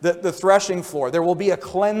judgment the threshing floor. There will be a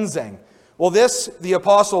cleansing. Well, this, the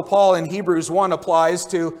Apostle Paul in Hebrews 1 applies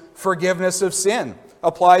to forgiveness of sin,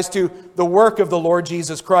 applies to the work of the Lord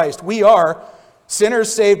Jesus Christ. We are,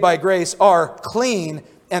 sinners saved by grace, are clean,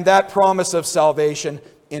 and that promise of salvation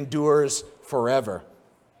endures forever.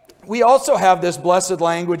 We also have this blessed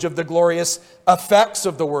language of the glorious effects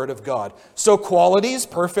of the Word of God. So qualities,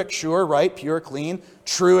 perfect, sure, right, pure, clean,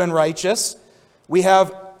 true, and righteous. We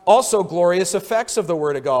have also glorious effects of the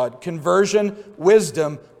Word of God: conversion,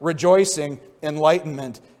 wisdom, rejoicing,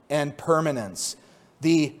 enlightenment, and permanence.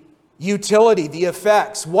 The utility, the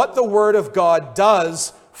effects, what the Word of God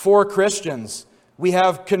does for Christians. We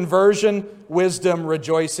have conversion, wisdom,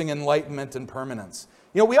 rejoicing, enlightenment, and permanence.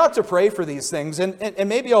 You know, we ought to pray for these things, and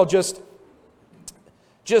maybe I'll just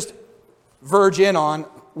verge in on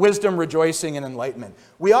wisdom, rejoicing, and enlightenment.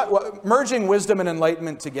 Merging wisdom and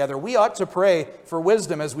enlightenment together, we ought to pray for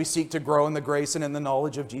wisdom as we seek to grow in the grace and in the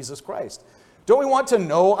knowledge of Jesus Christ. Don't we want to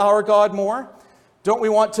know our God more? Don't we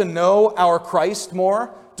want to know our Christ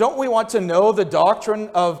more? Don't we want to know the doctrine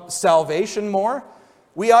of salvation more?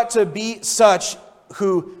 We ought to be such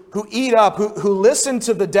who eat up, who listen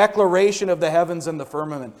to the declaration of the heavens and the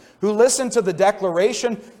firmament, who listen to the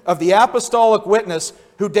declaration of the apostolic witness,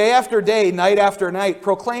 who day after day, night after night,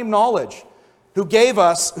 proclaim knowledge, who gave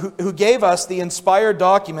us the inspired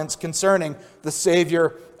documents concerning the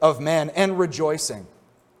Savior of men, and rejoicing.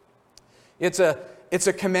 It's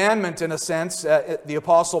a commandment, in a sense, the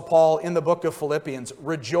Apostle Paul in the book of Philippians: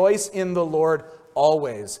 rejoice in the Lord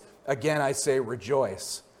always. Again, I say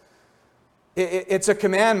rejoice. It's a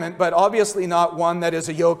commandment, but obviously not one that is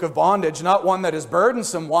a yoke of bondage, not one that is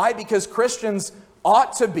burdensome. Why? Because Christians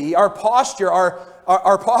ought to be, our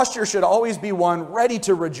posture should always be one ready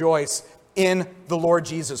to rejoice in the Lord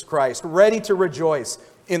Jesus Christ, ready to rejoice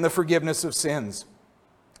in the forgiveness of sins,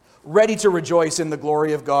 ready to rejoice in the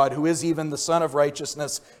glory of God, who is even the Son of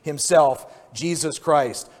righteousness Himself, Jesus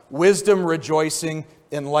Christ. Wisdom, rejoicing,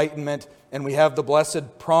 enlightenment, and we have the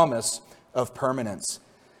blessed promise of permanence.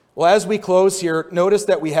 Well, as we close here, notice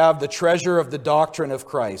that we have the treasure of the doctrine of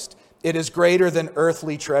Christ. It is greater than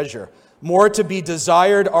earthly treasure. More to be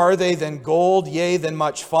desired are they than gold, yea, than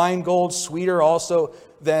much fine gold, sweeter also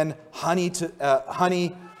than honey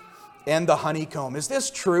and the honeycomb. Is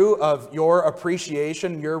this true of your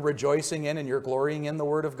appreciation, your rejoicing in, and your glorying in the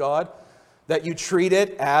Word of God? That you treat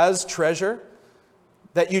it as treasure?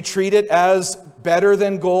 That you treat it as better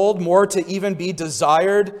than gold, more to even be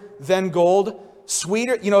desired than gold?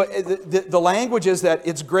 Sweeter, the language is that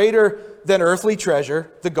it's greater than earthly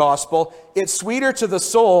treasure, the gospel. It's sweeter to the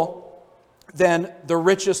soul than the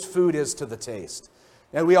richest food is to the taste.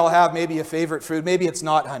 And we all have maybe a favorite food. Maybe it's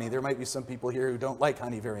not honey. There might be some people here who don't like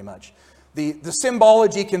honey very much. The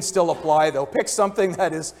symbology can still apply, though. Pick something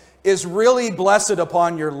that is really blessed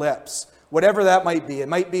upon your lips, whatever that might be. It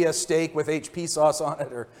might be a steak with HP sauce on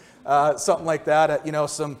it, or something like that.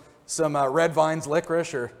 Some Red Vines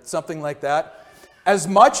licorice or something like that. As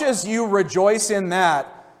much as you rejoice in that,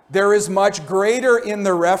 there is much greater in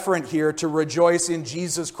the referent here to rejoice in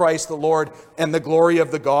Jesus Christ the Lord and the glory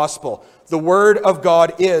of the gospel. The Word of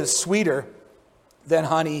God is sweeter than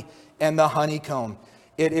honey and the honeycomb.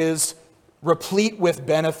 It is replete with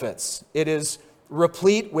benefits. It is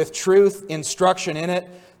replete with truth, instruction in it,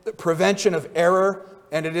 the prevention of error,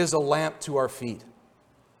 and it is a lamp to our feet.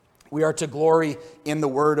 We are to glory in the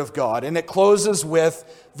Word of God. And it closes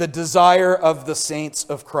with the desire of the saints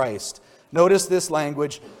of Christ. Notice this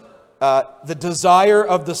language, the desire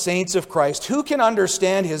of the saints of Christ. Who can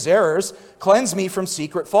understand his errors? Cleanse me from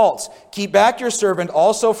secret faults. Keep back your servant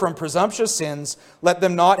also from presumptuous sins. Let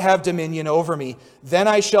them not have dominion over me. Then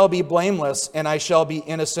I shall be blameless, and I shall be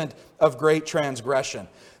innocent of great transgression.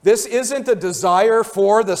 This isn't a desire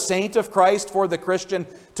for the saint of Christ, for the Christian,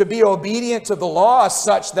 to be obedient to the law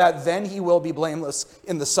such that then he will be blameless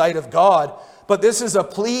in the sight of God. But this is a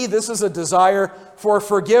plea, this is a desire for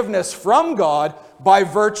forgiveness from God by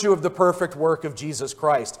virtue of the perfect work of Jesus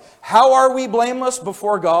Christ. How are we blameless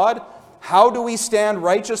before God? How do we stand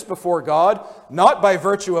righteous before God? Not by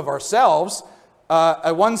virtue of ourselves.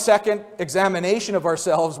 A 1-second examination of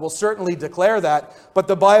ourselves will certainly declare that, but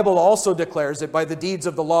the Bible also declares that by the deeds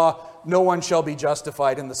of the law, no one shall be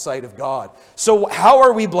justified in the sight of God. So how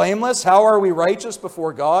are we blameless? How are we righteous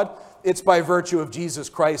before God? It's by virtue of Jesus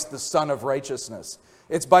Christ, the Son of righteousness.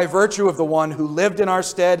 It's by virtue of the one who lived in our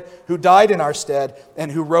stead, who died in our stead,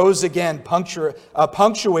 and who rose again,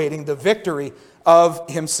 punctuating the victory of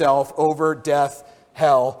himself over death,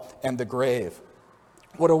 hell, and the grave.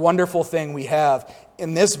 What a wonderful thing we have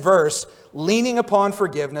in this verse, leaning upon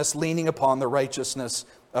forgiveness, leaning upon the righteousness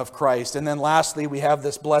of Christ. And then lastly, we have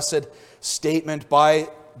this blessed statement by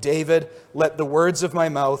David, "Let the words of my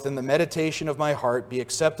mouth and the meditation of my heart be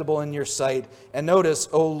acceptable in your sight." And notice,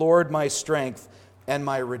 "O Lord, my strength and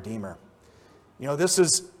my Redeemer." You know, this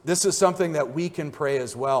is something that we can pray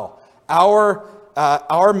as well.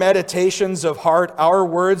 Our meditations of heart, our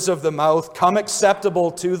words of the mouth come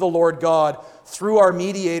acceptable to the Lord God through our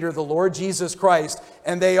mediator, the Lord Jesus Christ,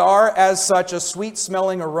 and they are as such a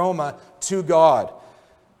sweet-smelling aroma to God.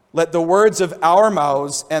 Let the words of our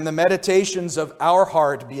mouths and the meditations of our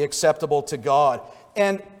heart be acceptable to God.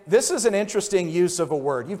 And this is an interesting use of a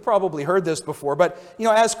word. You've probably heard this before, but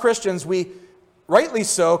as Christians, we, rightly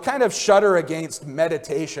so, kind of shudder against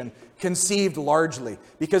meditation, conceived largely,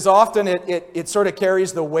 because often it sort of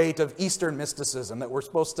carries the weight of Eastern mysticism, that we're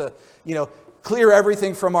supposed to, clear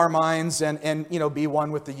everything from our minds and be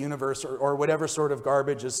one with the universe, or whatever sort of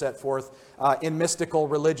garbage is set forth in mystical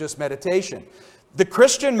religious meditation. The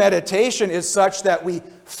Christian meditation is such that we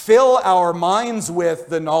fill our minds with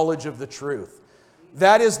the knowledge of the truth.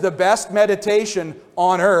 That is the best meditation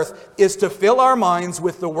on earth, is to fill our minds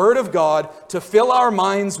with the Word of God, to fill our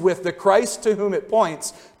minds with the Christ to whom it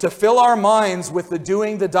points, to fill our minds with the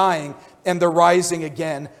doing, the dying, and the rising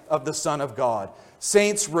again of the Son of God.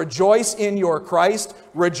 Saints, rejoice in your Christ,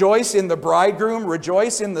 rejoice in the bridegroom,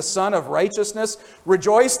 rejoice in the Son of righteousness,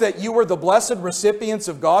 rejoice that you were the blessed recipients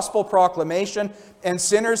of gospel proclamation, and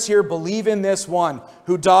sinners here, believe in this one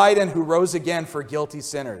who died and who rose again for guilty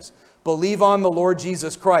sinners. Believe on the Lord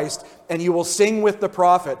Jesus Christ, and you will sing with the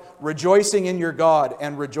prophet, rejoicing in your God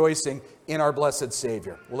and rejoicing in our blessed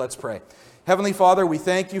Savior. Well, let's pray. Heavenly Father, we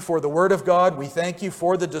thank you for the Word of God. We thank you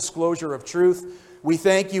for the disclosure of truth. We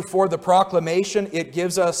thank you for the proclamation it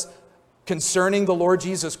gives us concerning the Lord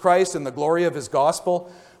Jesus Christ and the glory of his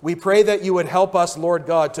gospel. We pray that you would help us, Lord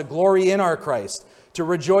God, to glory in our Christ, to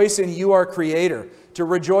rejoice in you, our Creator, to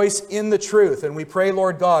rejoice in the truth. And we pray,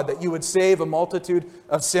 Lord God, that you would save a multitude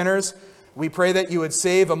of sinners. We pray that you would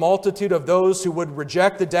save a multitude of those who would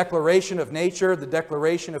reject the declaration of nature, the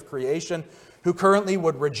declaration of creation, who currently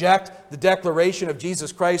would reject the declaration of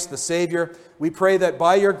Jesus Christ, the Savior. We pray that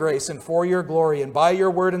by your grace and for your glory and by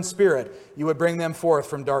your word and spirit, you would bring them forth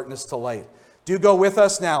from darkness to light. Do go with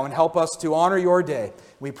us now and help us to honor your day.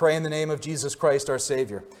 We pray in the name of Jesus Christ, our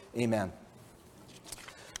Savior. Amen.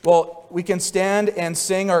 Well, we can stand and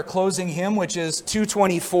sing our closing hymn, which is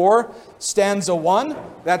 224, stanza 1.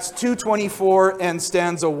 That's 224 and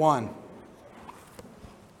stanza 1.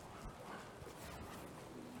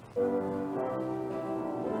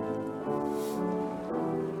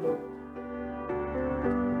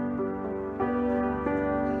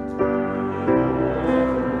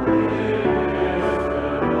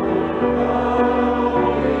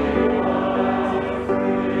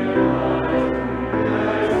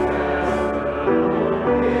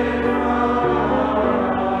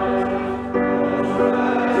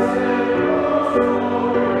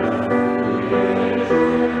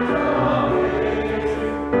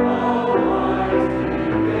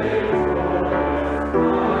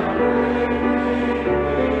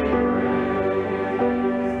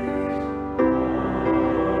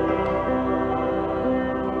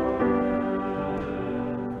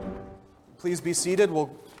 Please be seated. We'll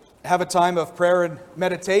have a time of prayer and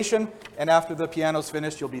meditation, and after the piano's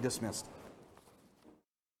finished, you'll be dismissed.